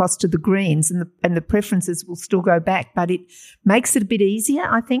fragment across to the Greens and the preferences will still go back. But it makes it a bit easier,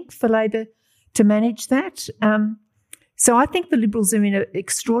 I think, for Labor to manage that. So I think the Liberals are in an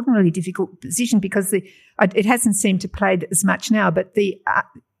extraordinarily difficult position because it hasn't seemed to play as much now, but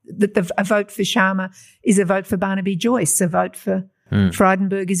a vote for Sharma is a vote for Barnaby Joyce, a vote for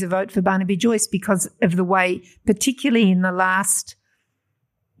Frydenberg is a vote for Barnaby Joyce because of the way, particularly in the last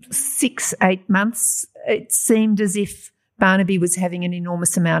 6-8 months, it seemed as if Barnaby was having an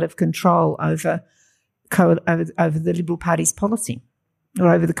enormous amount of control over the Liberal Party's policy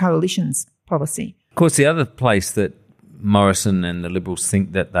or over the coalition's policy. Of course, the other place that Morrison and the Liberals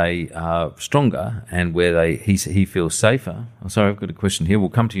think that they are stronger and where he feels safer. Oh, sorry, I've got a question here. We'll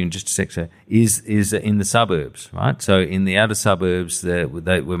come to you in just a sec. So is in the suburbs, right? So in the outer suburbs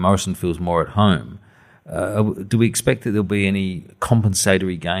where Morrison feels more at home, do we expect that there'll be any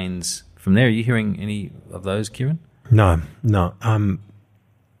compensatory gains from there? Are you hearing any of those, Kieran? No.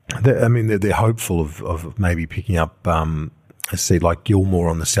 They're hopeful of maybe picking up a seat like Gilmore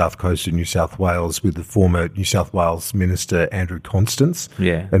on the south coast of New South Wales with the former New South Wales Minister Andrew Constance,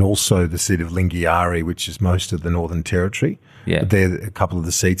 and also the seat of Lingiari, which is most of the Northern Territory. They're a couple of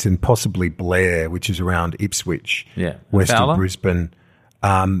the seats, and possibly Blair, which is around Ipswich, west Fowler? of Brisbane.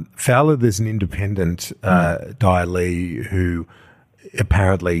 Fowler, there's an independent, Di Lee, who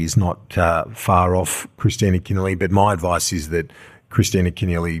apparently is not far off Christina Keneally, but my advice is that Christina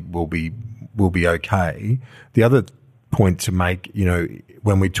Keneally will be okay. The other point to make,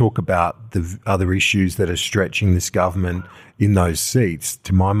 when we talk about the other issues that are stretching this government in those seats,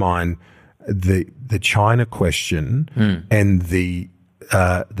 to my mind, the China question and the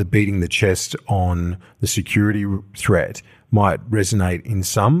beating the chest on the security threat might resonate in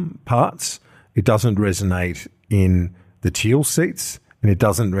some parts. It doesn't resonate in the Teal seats, and it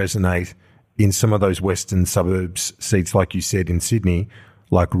doesn't resonate in some of those western suburbs seats, like you said, in Sydney,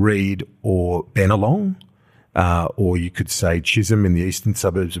 like Reid or Bennelong. Or you could say Chisholm in the eastern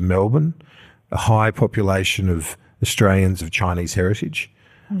suburbs of Melbourne, a high population of Australians of Chinese heritage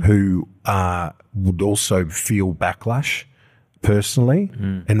who would also feel backlash personally,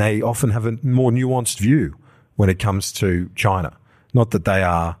 and they often have a more nuanced view when it comes to China. Not that they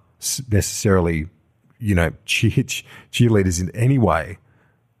are necessarily, cheerleaders in any way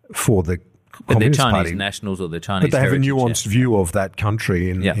for the Communist Chinese Party. nationals or the Chinese but they have a heritage, nuanced view of that country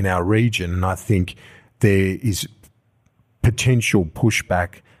in our region, and I think there is potential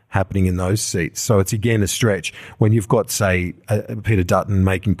pushback happening in those seats. So it's, again, a stretch. When you've got, say, Peter Dutton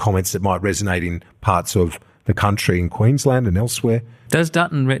making comments that might resonate in parts of the country in Queensland and elsewhere. Does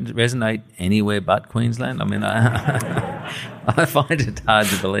Dutton resonate anywhere but Queensland? I mean, I find it hard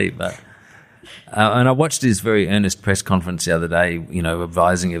to believe, but... And I watched his very earnest press conference the other day,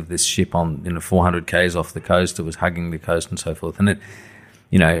 advising of this ship on 400 k's off the coast that was hugging the coast and so forth. And it,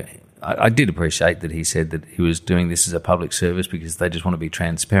 I did appreciate that he said that he was doing this as a public service because they just want to be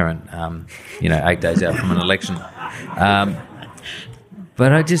transparent. 8 days out from an election.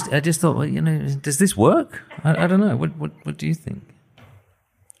 But I just thought, well, does this work? I don't know. What do you think?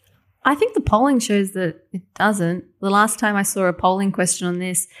 I think the polling shows that it doesn't. The last time I saw a polling question on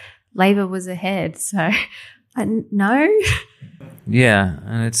this, Labor was ahead. So, no. Yeah,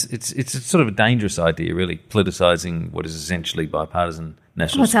 and it's sort of a dangerous idea, really, politicising what is essentially bipartisan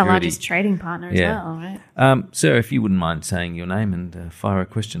national security. It's our largest trading partner as well, right? Sir, if you wouldn't mind saying your name and fire a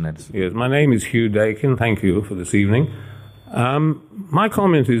question at us. Yes, my name is Hugh Dakin. Thank you for this evening. My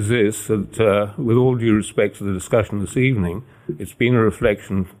comment is this, that with all due respect to the discussion this evening, it's been a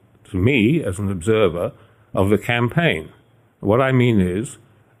reflection to me as an observer of the campaign. What I mean is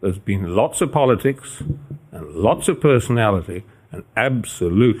there's been lots of politics and lots of personality and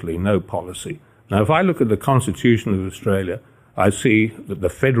absolutely no policy. Now, if I look at the Constitution of Australia, I see that the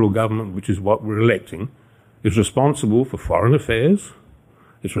federal government, which is what we're electing, is responsible for foreign affairs,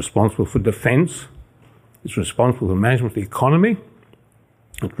 it's responsible for defence, it's responsible for management of the economy,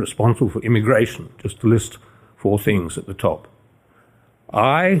 it's responsible for immigration, just to list 4 things at the top.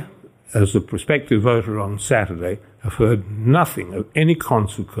 I, as a prospective voter on Saturday, have heard nothing of any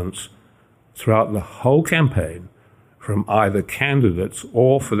consequence throughout the whole campaign from either candidates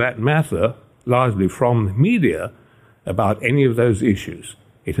or, for that matter, largely from the media about any of those issues.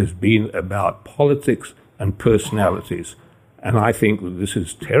 It has been about politics and personalities. And I think that this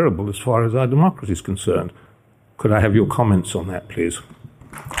is terrible as far as our democracy is concerned. Could I have your comments on that, please?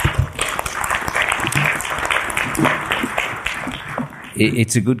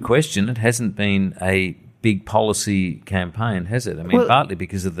 It's a good question. It hasn't been a big policy campaign, has it? I mean, partly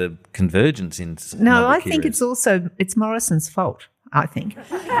because of the convergence in... No, I think it's Morrison's fault, I think,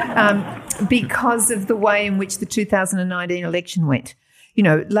 because of the way in which the 2019 election went.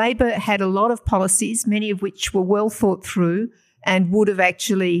 Labor had a lot of policies, many of which were well thought through and would have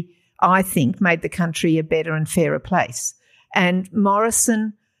actually, I think, made the country a better and fairer place. And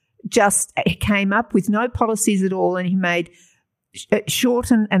Morrison just came up with no policies at all, and he made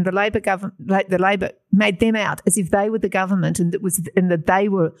Shorten and the Labor government, the Labor made them out as if they were the government, and that they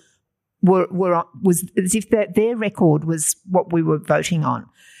were as if their record was what we were voting on.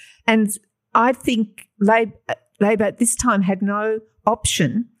 And I think Labor at this time had no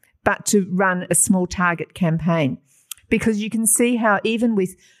option but to run a small target campaign, because you can see how even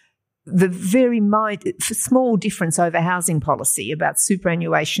with the very small difference over housing policy about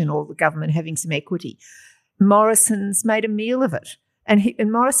superannuation or the government having some equity, Morrison's made a meal of it.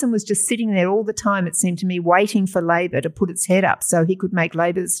 And Morrison was just sitting there all the time, it seemed to me, waiting for Labor to put its head up so he could make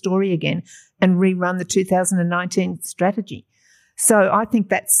Labor the story again and rerun the 2019 strategy. So I think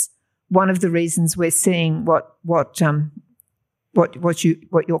that's one of the reasons we're seeing what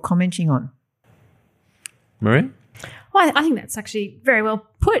you're commenting on. Maria? Well, I think that's actually very well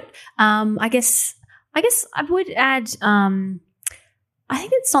put. I guess I would add, I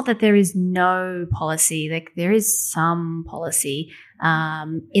think it's not that there is no policy. Like, there is some policy,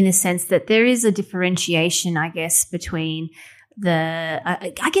 in the sense that there is a differentiation, I guess, between the,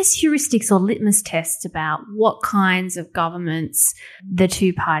 heuristics or litmus tests about what kinds of governments the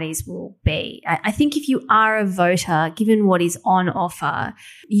two parties will be. I think if you are a voter, given what is on offer,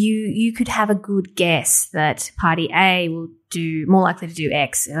 you could have a good guess that Party A will do more likely to do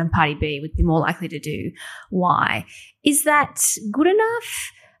X and Party B would be more likely to do Y. Is that good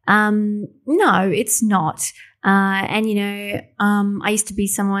enough? No, it's not. I used to be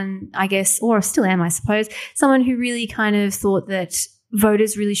someone, I guess, or still am, I suppose, someone who really kind of thought that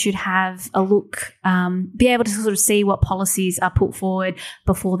voters really should have a look, be able to sort of see what policies are put forward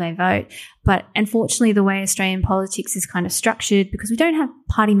before they vote. But unfortunately, the way Australian politics is kind of structured, because we don't have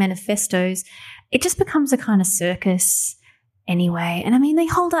party manifestos, it just becomes a kind of circus anyway. And I mean, they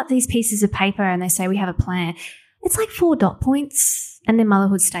hold up these pieces of paper and they say, we have a plan. It's like 4 dot points and their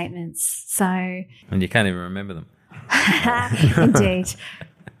motherhood statements. So, and you can't even remember them. Indeed.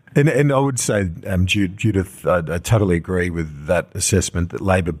 And I would say, Judith, I totally agree with that assessment that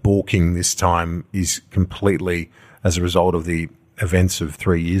Labor balking this time is completely as a result of the events of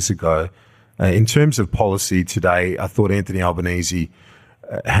 3 years ago. In terms of policy today, I thought Anthony Albanese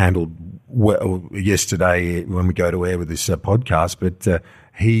handled well yesterday when we go to air with this podcast, but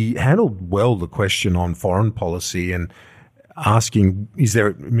he handled well the question on foreign policy and asking,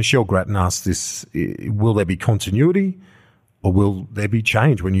 Michelle Grattan asked this, will there be continuity or will there be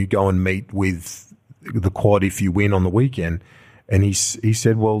change when you go and meet with the Quad if you win on the weekend? And he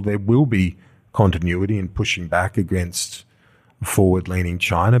said, well, there will be continuity and pushing back against forward-leaning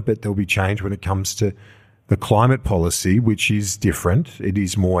China, but there'll be change when it comes to the climate policy, which is different. It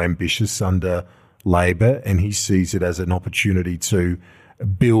is more ambitious under Labor, and he sees it as an opportunity to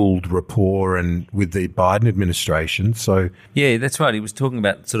build rapport and with the Biden administration. So yeah, that's right. He was talking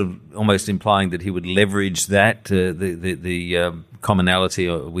about sort of almost implying that he would leverage that the commonality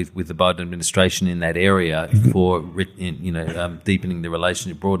with the Biden administration in that area for deepening the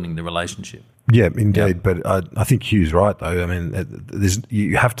relationship, broadening the relationship. Yeah, indeed. But I think Hugh's right, though. I mean,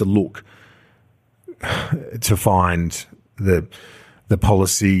 you have to look to find the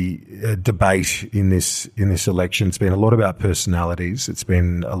policy debate in this election. It's been a lot about personalities. It's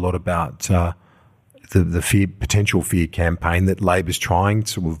been a lot about the potential fear campaign that Labor's trying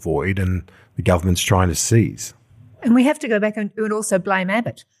to avoid and the government's trying to seize. And we have to go back and also blame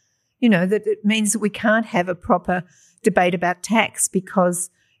Abbott. That it means that we can't have a proper debate about tax, because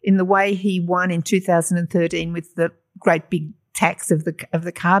in the way he won in 2013 with the great big tax of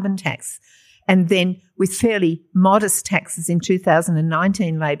the carbon tax, and then with fairly modest taxes in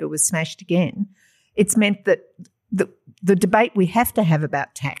 2019, Labor was smashed again. It's meant that the debate we have to have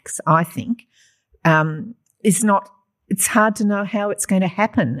about tax, I think, is not. It's hard to know how it's going to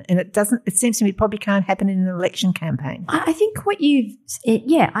happen, and it doesn't. It seems to me it probably can't happen in an election campaign. I think what you've,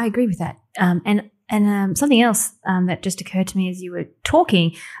 I agree with that. And something else that just occurred to me as you were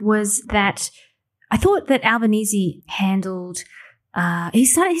talking was that I thought that Albanese handled.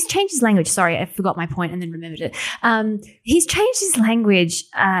 He's changed his language. Sorry, I forgot my point and then remembered it. He's changed his language.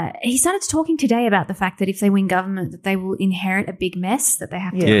 He started talking today about the fact that if they win government, that they will inherit a big mess that they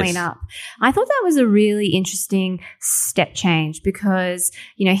have to clean up. I thought that was a really interesting step change, because,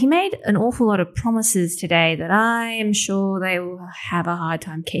 he made an awful lot of promises today that I am sure they will have a hard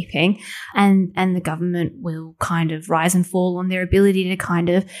time keeping, and the government will kind of rise and fall on their ability to kind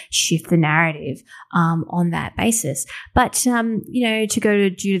of shift the narrative on that basis. But, to go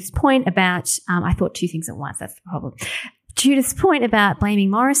to Judith's point about, I thought two things at once, that's the problem. Judith's point about blaming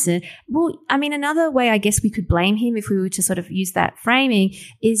Morrison, well, I mean, another way I guess we could blame him if we were to sort of use that framing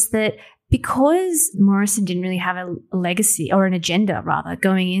is that because Morrison didn't really have a legacy or an agenda rather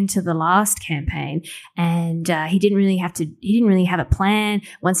going into the last campaign, and he didn't really have a plan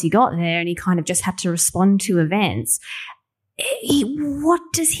once he got there, and he kind of just had to respond to events. What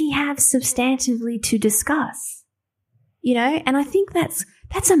does he have substantively to discuss? And I think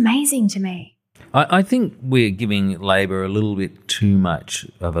that's amazing to me. I think we're giving Labor a little bit too much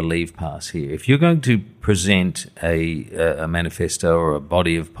of a leave pass here. If you're going to present a manifesto or a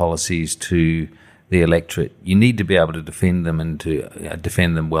body of policies to the electorate, you need to be able to defend them and to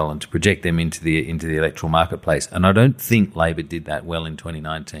defend them well and to project them into the electoral marketplace. And I don't think Labor did that well in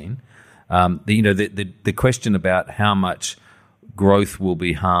 2019. The question about how much growth will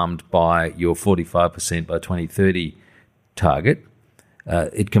be harmed by your 45% by 2030 target,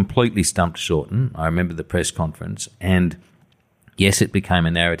 it completely stumped Shorten. I remember the press conference, and yes, it became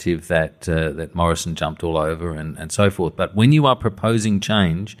a narrative that Morrison jumped all over and so forth. But when you are proposing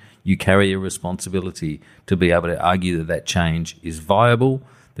change, you carry a responsibility to be able to argue that change is viable,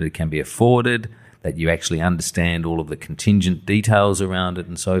 that it can be afforded, that you actually understand all of the contingent details around it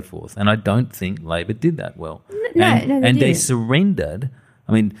and so forth. And I don't think Labor did that well. They surrendered.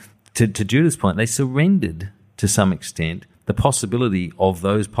 I mean, to Judith's point, they surrendered to some extent the possibility of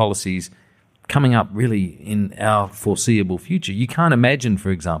those policies coming up really in our foreseeable future. You can't imagine,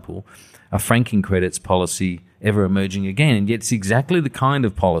 for example, a franking credits policy ever emerging again, and yet it's exactly the kind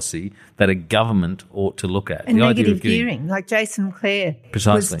of policy that a government ought to look at. And the negative gearing, like Jason Clare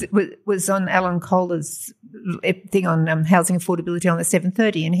was on Alan Kohler's thing on housing affordability on the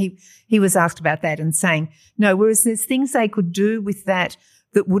 7:30, and he was asked about that and saying, no, whereas there's things they could do with that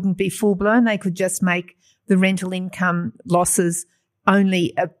wouldn't be full-blown. They could just make the rental income losses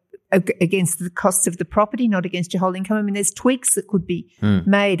only against the cost of the property, not against your whole income. I mean, there's tweaks that could be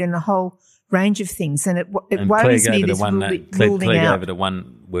made and a whole range of things. And it worries me this ruling out. Claire gave it a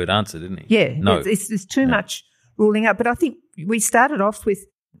one-word answer, didn't he? Yeah. No. There's too much ruling out. But I think we started off with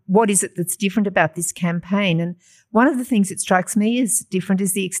what is it that's different about this campaign? And one of the things that strikes me as different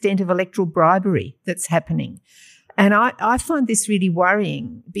is the extent of electoral bribery that's happening. And I find this really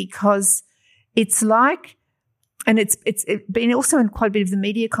worrying, because it's like, and it's been also in quite a bit of the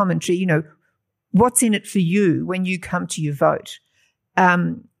media commentary, what's in it for you when you come to your vote?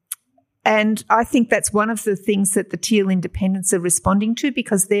 And I think that's one of the things that the Teal independents are responding to,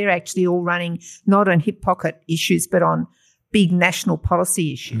 because they're actually all running not on hip pocket issues, but on big national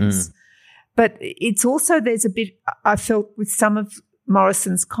policy issues. But it's also, there's a bit, I felt with some of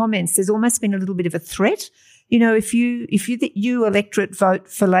Morrison's comments, there's almost been a little bit of a threat. you know, if you electorate vote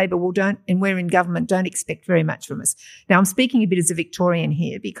for Labor, well, don't, and we're in government, don't expect very much from us. Now, I'm speaking a bit as a Victorian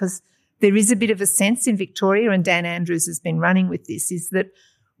here because there is a bit of a sense in Victoria, and Dan Andrews has been running with this, is that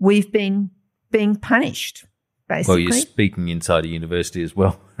we've been being punished, basically. Well, you're speaking inside a university as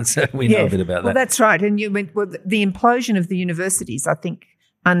well, so we know a bit about that. Well, that's right. And the implosion of the universities, I think,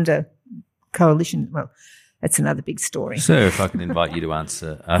 under coalition, well, that's another big story. Sir, if I can invite you to ask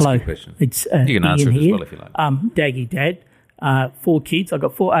Hello, a question. It's you can answer Ian it as here. well if you like. Daggy Dad, 4 kids. I've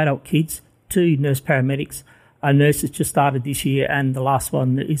got 4 adult kids, 2 nurse paramedics. A nurse has just started this year, and the last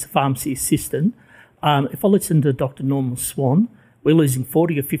one is a pharmacy assistant. If I listen to Dr. Norman Swan, we're losing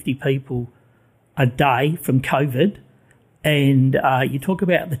 40 or 50 people a day from COVID. And you talk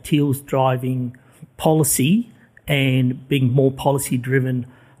about the Teals driving policy and being more policy-driven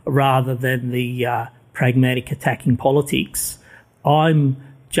rather than the pragmatic attacking politics. I'm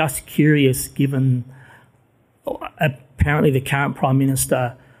just curious, given apparently the current Prime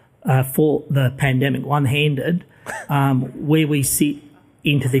Minister for the pandemic one-handed, where we sit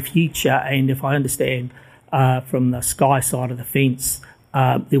into the future. And if I understand from the Sky side of the fence,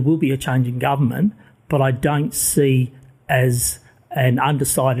 there will be a change in government, but I don't see as an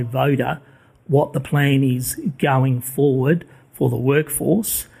undecided voter what the plan is going forward for the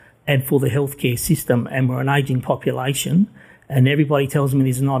workforce and for the healthcare system. And we're an ageing population, and everybody tells me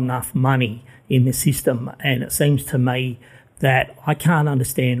there's not enough money in the system. And it seems to me that I can't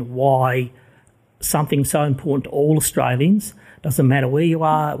understand why something so important to all Australians, doesn't matter where you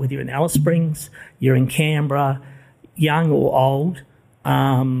are, whether you're in Alice Springs, you're in Canberra, young or old.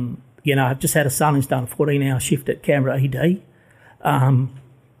 You know, I've just had a son who's done a 14-hour shift at Canberra ED.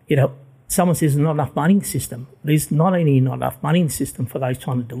 You know, someone says there's not enough money in the system. There's not only not enough money in the system for those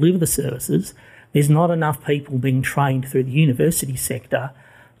trying to deliver the services, there's not enough people being trained through the university sector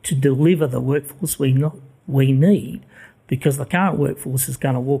to deliver the workforce we need, because the current workforce is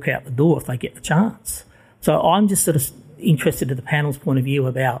going to walk out the door if they get the chance. So I'm just sort of interested in the panel's point of view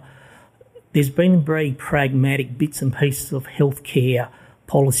about there's been very pragmatic bits and pieces of healthcare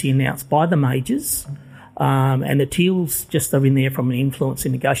policy announced by the majors, and the Teals just are in there from an influence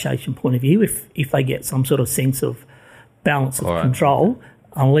and negotiation point of view. If they get some sort of sense of balance of control,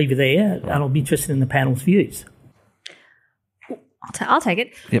 I'll leave you there, and I'll be interested in the panel's views. I'll take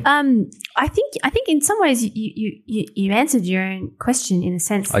it. Yep. I think in some ways you answered your own question in the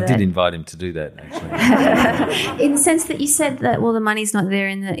sense that I did invite him to do that, actually. in the sense that you said that, well, the money's not there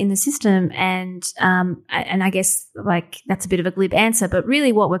in the system, and I guess like that's a bit of a glib answer, but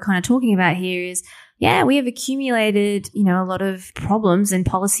really what we're kind of talking about here is, yeah, we have accumulated, you know, a lot of problems and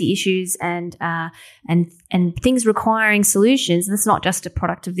policy issues and things requiring solutions. And it's not just a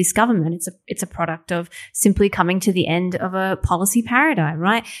product of this government. It's a product of simply coming to the end of a policy paradigm,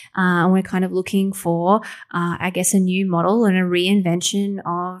 right? And we're kind of looking for, I guess, a new model and a reinvention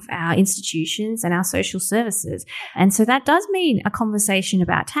of our institutions and our social services. And so that does mean a conversation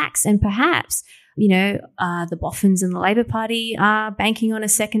about tax, and perhaps, you know, the Boffins and the Labor Party are banking on a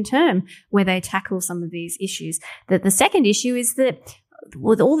second term where they tackle some of these issues. The second issue is that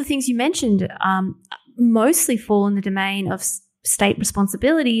with all the things you mentioned, mostly fall in the domain of state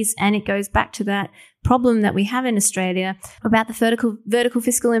responsibilities, and it goes back to that problem that we have in Australia about the vertical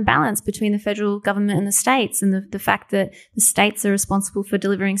fiscal imbalance between the federal government and the states, and the fact that the states are responsible for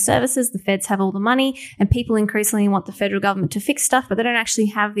delivering services, the feds have all the money, and people increasingly want the federal government to fix stuff, but they don't actually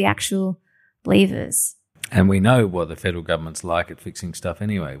have the actual levers. And we know what the federal government's like at fixing stuff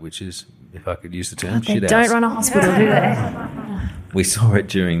anyway, which is, if I could use the term, They shit don't house. run a hospital, do they? We saw it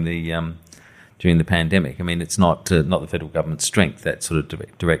during the pandemic. I mean, it's not the federal government's strength, that sort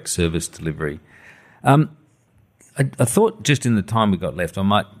of direct service delivery. I thought just in the time we got left, I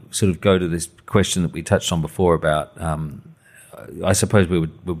might sort of go to this question that we touched on before about, I suppose we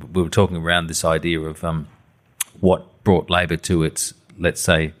were talking around this idea of what brought Labor to its, let's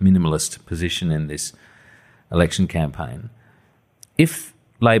say, minimalist position in this election campaign. If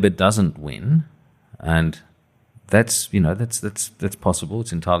Labor doesn't win, and that's possible,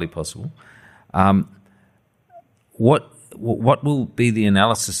 it's entirely possible. What will be the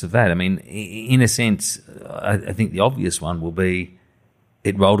analysis of that? I mean, in a sense, I think the obvious one will be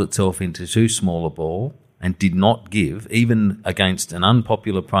it rolled itself into too small a ball and did not give, even against an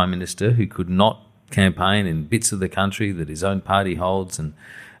unpopular Prime Minister who could not campaign in bits of the country that his own party holds, and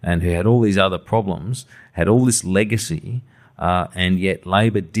who had all these other problems, had all this legacy, and yet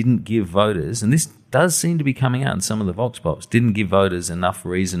Labor didn't give voters, and this does seem to be coming out in some of the Vox Pops, didn't give voters enough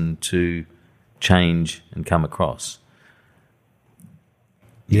reason to change and come across.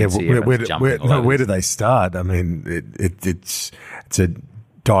 Yeah, where do they start? I mean, it's a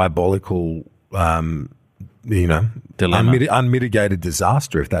diabolical unmitigated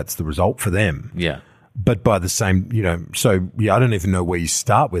disaster if that's the result for them. Yeah. But by the same, I don't even know where you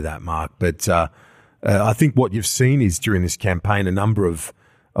start with that, Mark. But I think what you've seen is during this campaign, a number of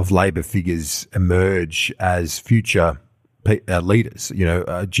Labor figures emerge as future leaders.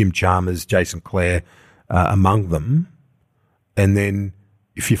 Jim Chalmers, Jason Clare, among them. And then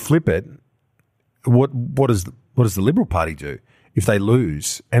if you flip it, what does the Liberal Party do if they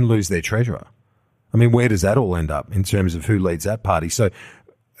lose their treasurer? I mean, where does that all end up in terms of who leads that party? So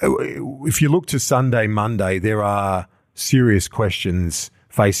if you look to Sunday, Monday, there are serious questions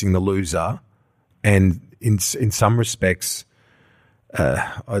facing the loser. And in some respects,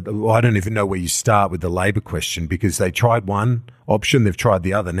 I don't even know where you start with the Labor question, because they tried one option, they've tried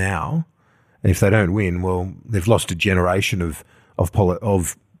the other now. And if they don't win, well, they've lost a generation of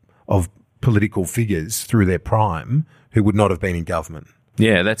political figures through their prime who would not have been in government.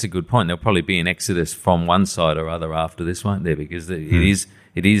 Yeah, that's a good point. There'll probably be an exodus from one side or other after this, won't there? Because it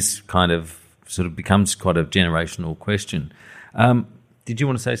is kind of sort of becomes quite a generational question. Did you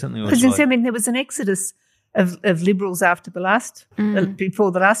want to say something? There was an exodus of Liberals after the last,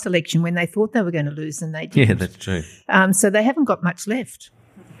 before the last election, when they thought they were going to lose and they didn't. Yeah, that's true. So they haven't got much left.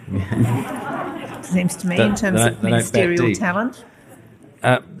 Seems to me, in terms of ministerial talent.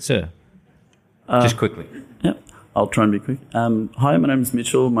 Sir, just quickly. Yep, I'll try and be quick. Hi, my name is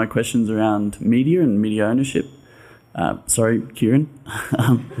Mitchell. My question's around media and media ownership. Sorry, Kieran.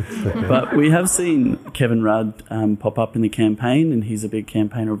 But we have seen Kevin Rudd pop up in the campaign, and he's a big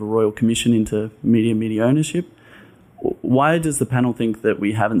campaigner of a royal commission into media ownership. Why does the panel think that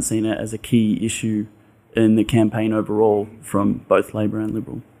we haven't seen it as a key issue in the campaign overall from both Labor and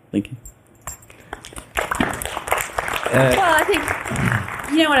Liberal? Thank you. Well, I think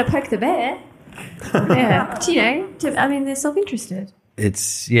you don't want to poke the bear. Yeah. They're self-interested.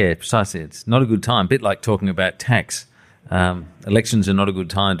 Precisely. It's not a good time. A bit like talking about tax. Elections are not a good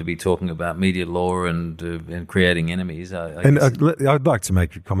time to be talking about media law and creating enemies. I'd like to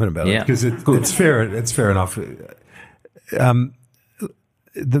make a comment about it, because it's fair. It's fair enough. The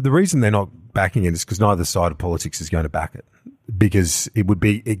reason they're not backing it is because neither side of politics is going to back it, because it would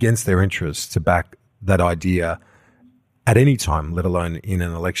be against their interests to back that idea at any time, let alone in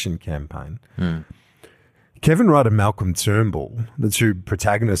an election campaign. Kevin Rudd and Malcolm Turnbull, the two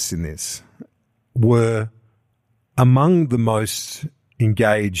protagonists in this, were among the most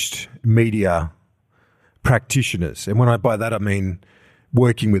engaged media practitioners. And by that I mean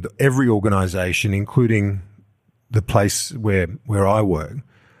working with every organisation, including the place where I work.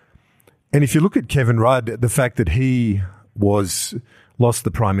 And if you look at Kevin Rudd, the fact that he lost the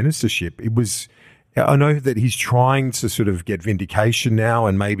prime ministership, I know that he's trying to sort of get vindication now,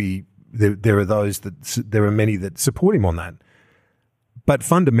 and maybe there are many that support him on that. But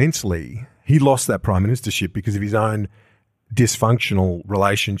fundamentally, he lost that prime ministership because of his own dysfunctional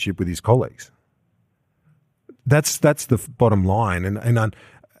relationship with his colleagues. That's the bottom line, and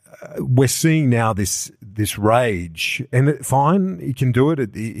we're seeing now this rage. And fine, he can do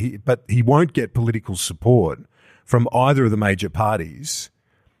it, but he won't get political support from either of the major parties.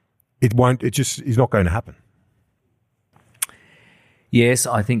 It won't. It just is not going to happen. Yes,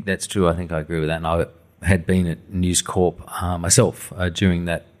 I think that's true. I think I agree with that. And I had been at News Corp myself during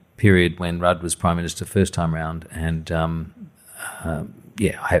that period when Rudd was Prime Minister first time round. And,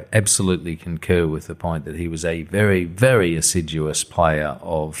 I absolutely concur with the point that he was a very, very assiduous player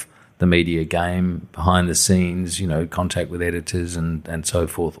of the media game, behind the scenes, contact with editors and so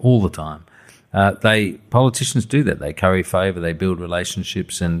forth all the time. Politicians do that. They curry favour, they build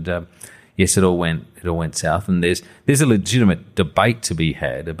relationships, and yes, it all went south. And there's a legitimate debate to be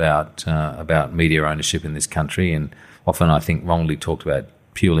had about media ownership in this country, and often I think wrongly talked about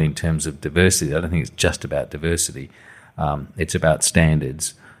purely in terms of diversity. I don't think it's just about diversity. It's about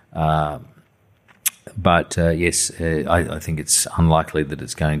standards. But I think it's unlikely that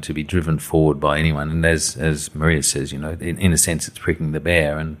it's going to be driven forward by anyone. And as Maria says, in a sense, it's pricking the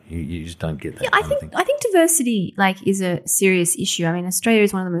bear, and you just don't get that. Yeah, I think diversity is a serious issue. I mean, Australia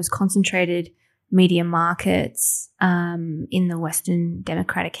is one of the most concentrated media markets in the Western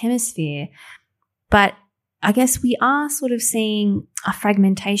Democratic Hemisphere, but I guess we are sort of seeing a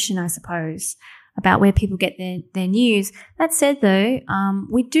fragmentation, I suppose, about where people get their news. That said, though,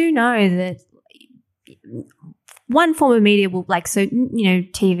 we do know that one form of media will,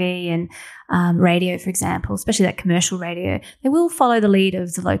 TV and radio, for example, especially that commercial radio, they will follow the lead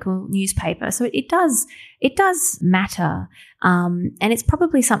of the local newspaper. So it does matter. And it's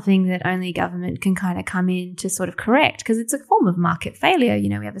probably something that only government can kind of come in to sort of correct, because it's a form of market failure.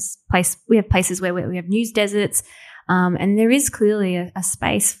 We have places where we have news deserts. And there is clearly a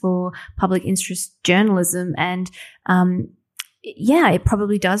space for public interest journalism. And it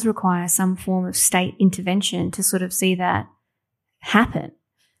probably does require some form of state intervention to sort of see that happen.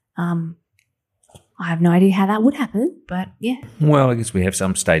 I have no idea how that would happen, but yeah. Well, I guess we have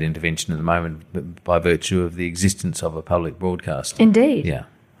some state intervention at the moment by virtue of the existence of a public broadcaster. Indeed. Yeah.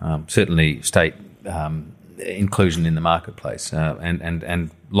 Certainly state inclusion in the marketplace,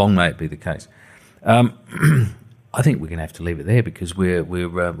 and long may it be the case. I think we're going to have to leave it there because we've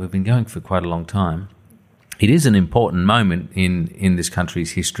been going for quite a long time. It is an important moment in this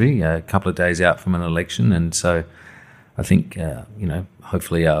country's history, a couple of days out from an election, and so I think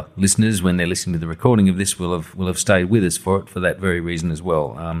hopefully our listeners, when they're listening to the recording of this, will have stayed with us for that very reason as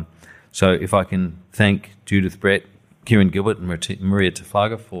well. So if I can thank Judith Brett, Kieran Gilbert, and Maria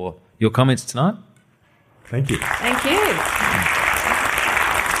Taflaga for your comments tonight. Thank you. Thank you.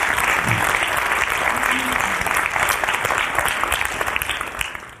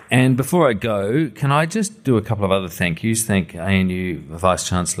 And before I go, can I just do a couple of other thank yous? Thank ANU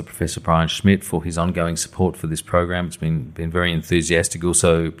Vice-Chancellor Professor Brian Schmidt for his ongoing support for this program. It's been very enthusiastic.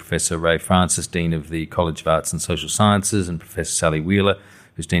 Also, Professor Ray Francis, Dean of the College of Arts and Social Sciences, and Professor Sally Wheeler,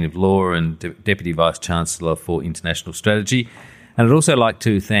 who's Dean of Law and Deputy Vice-Chancellor for International Strategy. And I'd also like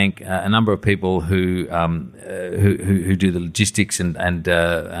to thank a number of people who do the logistics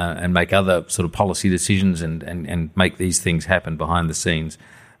and make other sort of policy decisions and make these things happen behind the scenes.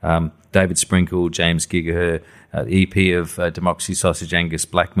 David Sprinkle, James Gigaher, the EP of Democracy Sausage, Angus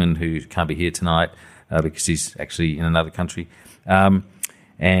Blackman, who can't be here tonight because he's actually in another country, and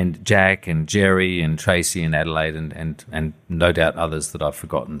Jack and Jerry and Tracy and Adelaide and no doubt others that I've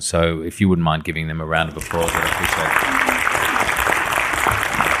forgotten. So if you wouldn't mind giving them a round of applause, I'd appreciate it.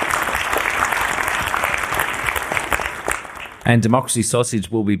 And Democracy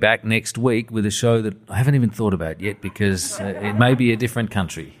Sausage will be back next week with a show that I haven't even thought about yet because it may be a different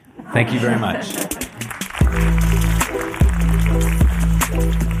country. Thank you very much.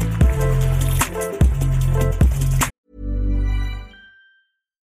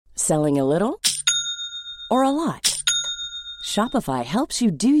 Selling a little or a lot? Shopify helps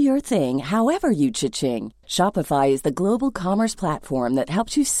you do your thing however you cha-ching. Shopify is the global commerce platform that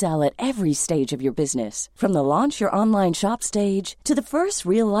helps you sell at every stage of your business. From the launch your online shop stage to the first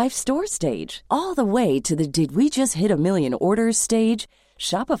real-life store stage, all the way to the did we just hit a million orders stage.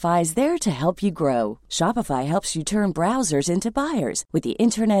 Shopify is there to help you grow. Shopify helps you turn browsers into buyers with the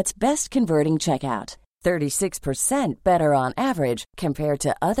internet's best converting checkout. 36% better on average compared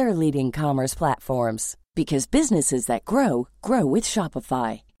to other leading commerce platforms. Because businesses that grow, grow with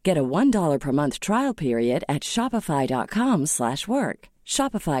Shopify. Get a $1 per month trial period at shopify.com/work.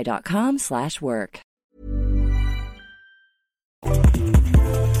 Shopify.com/work.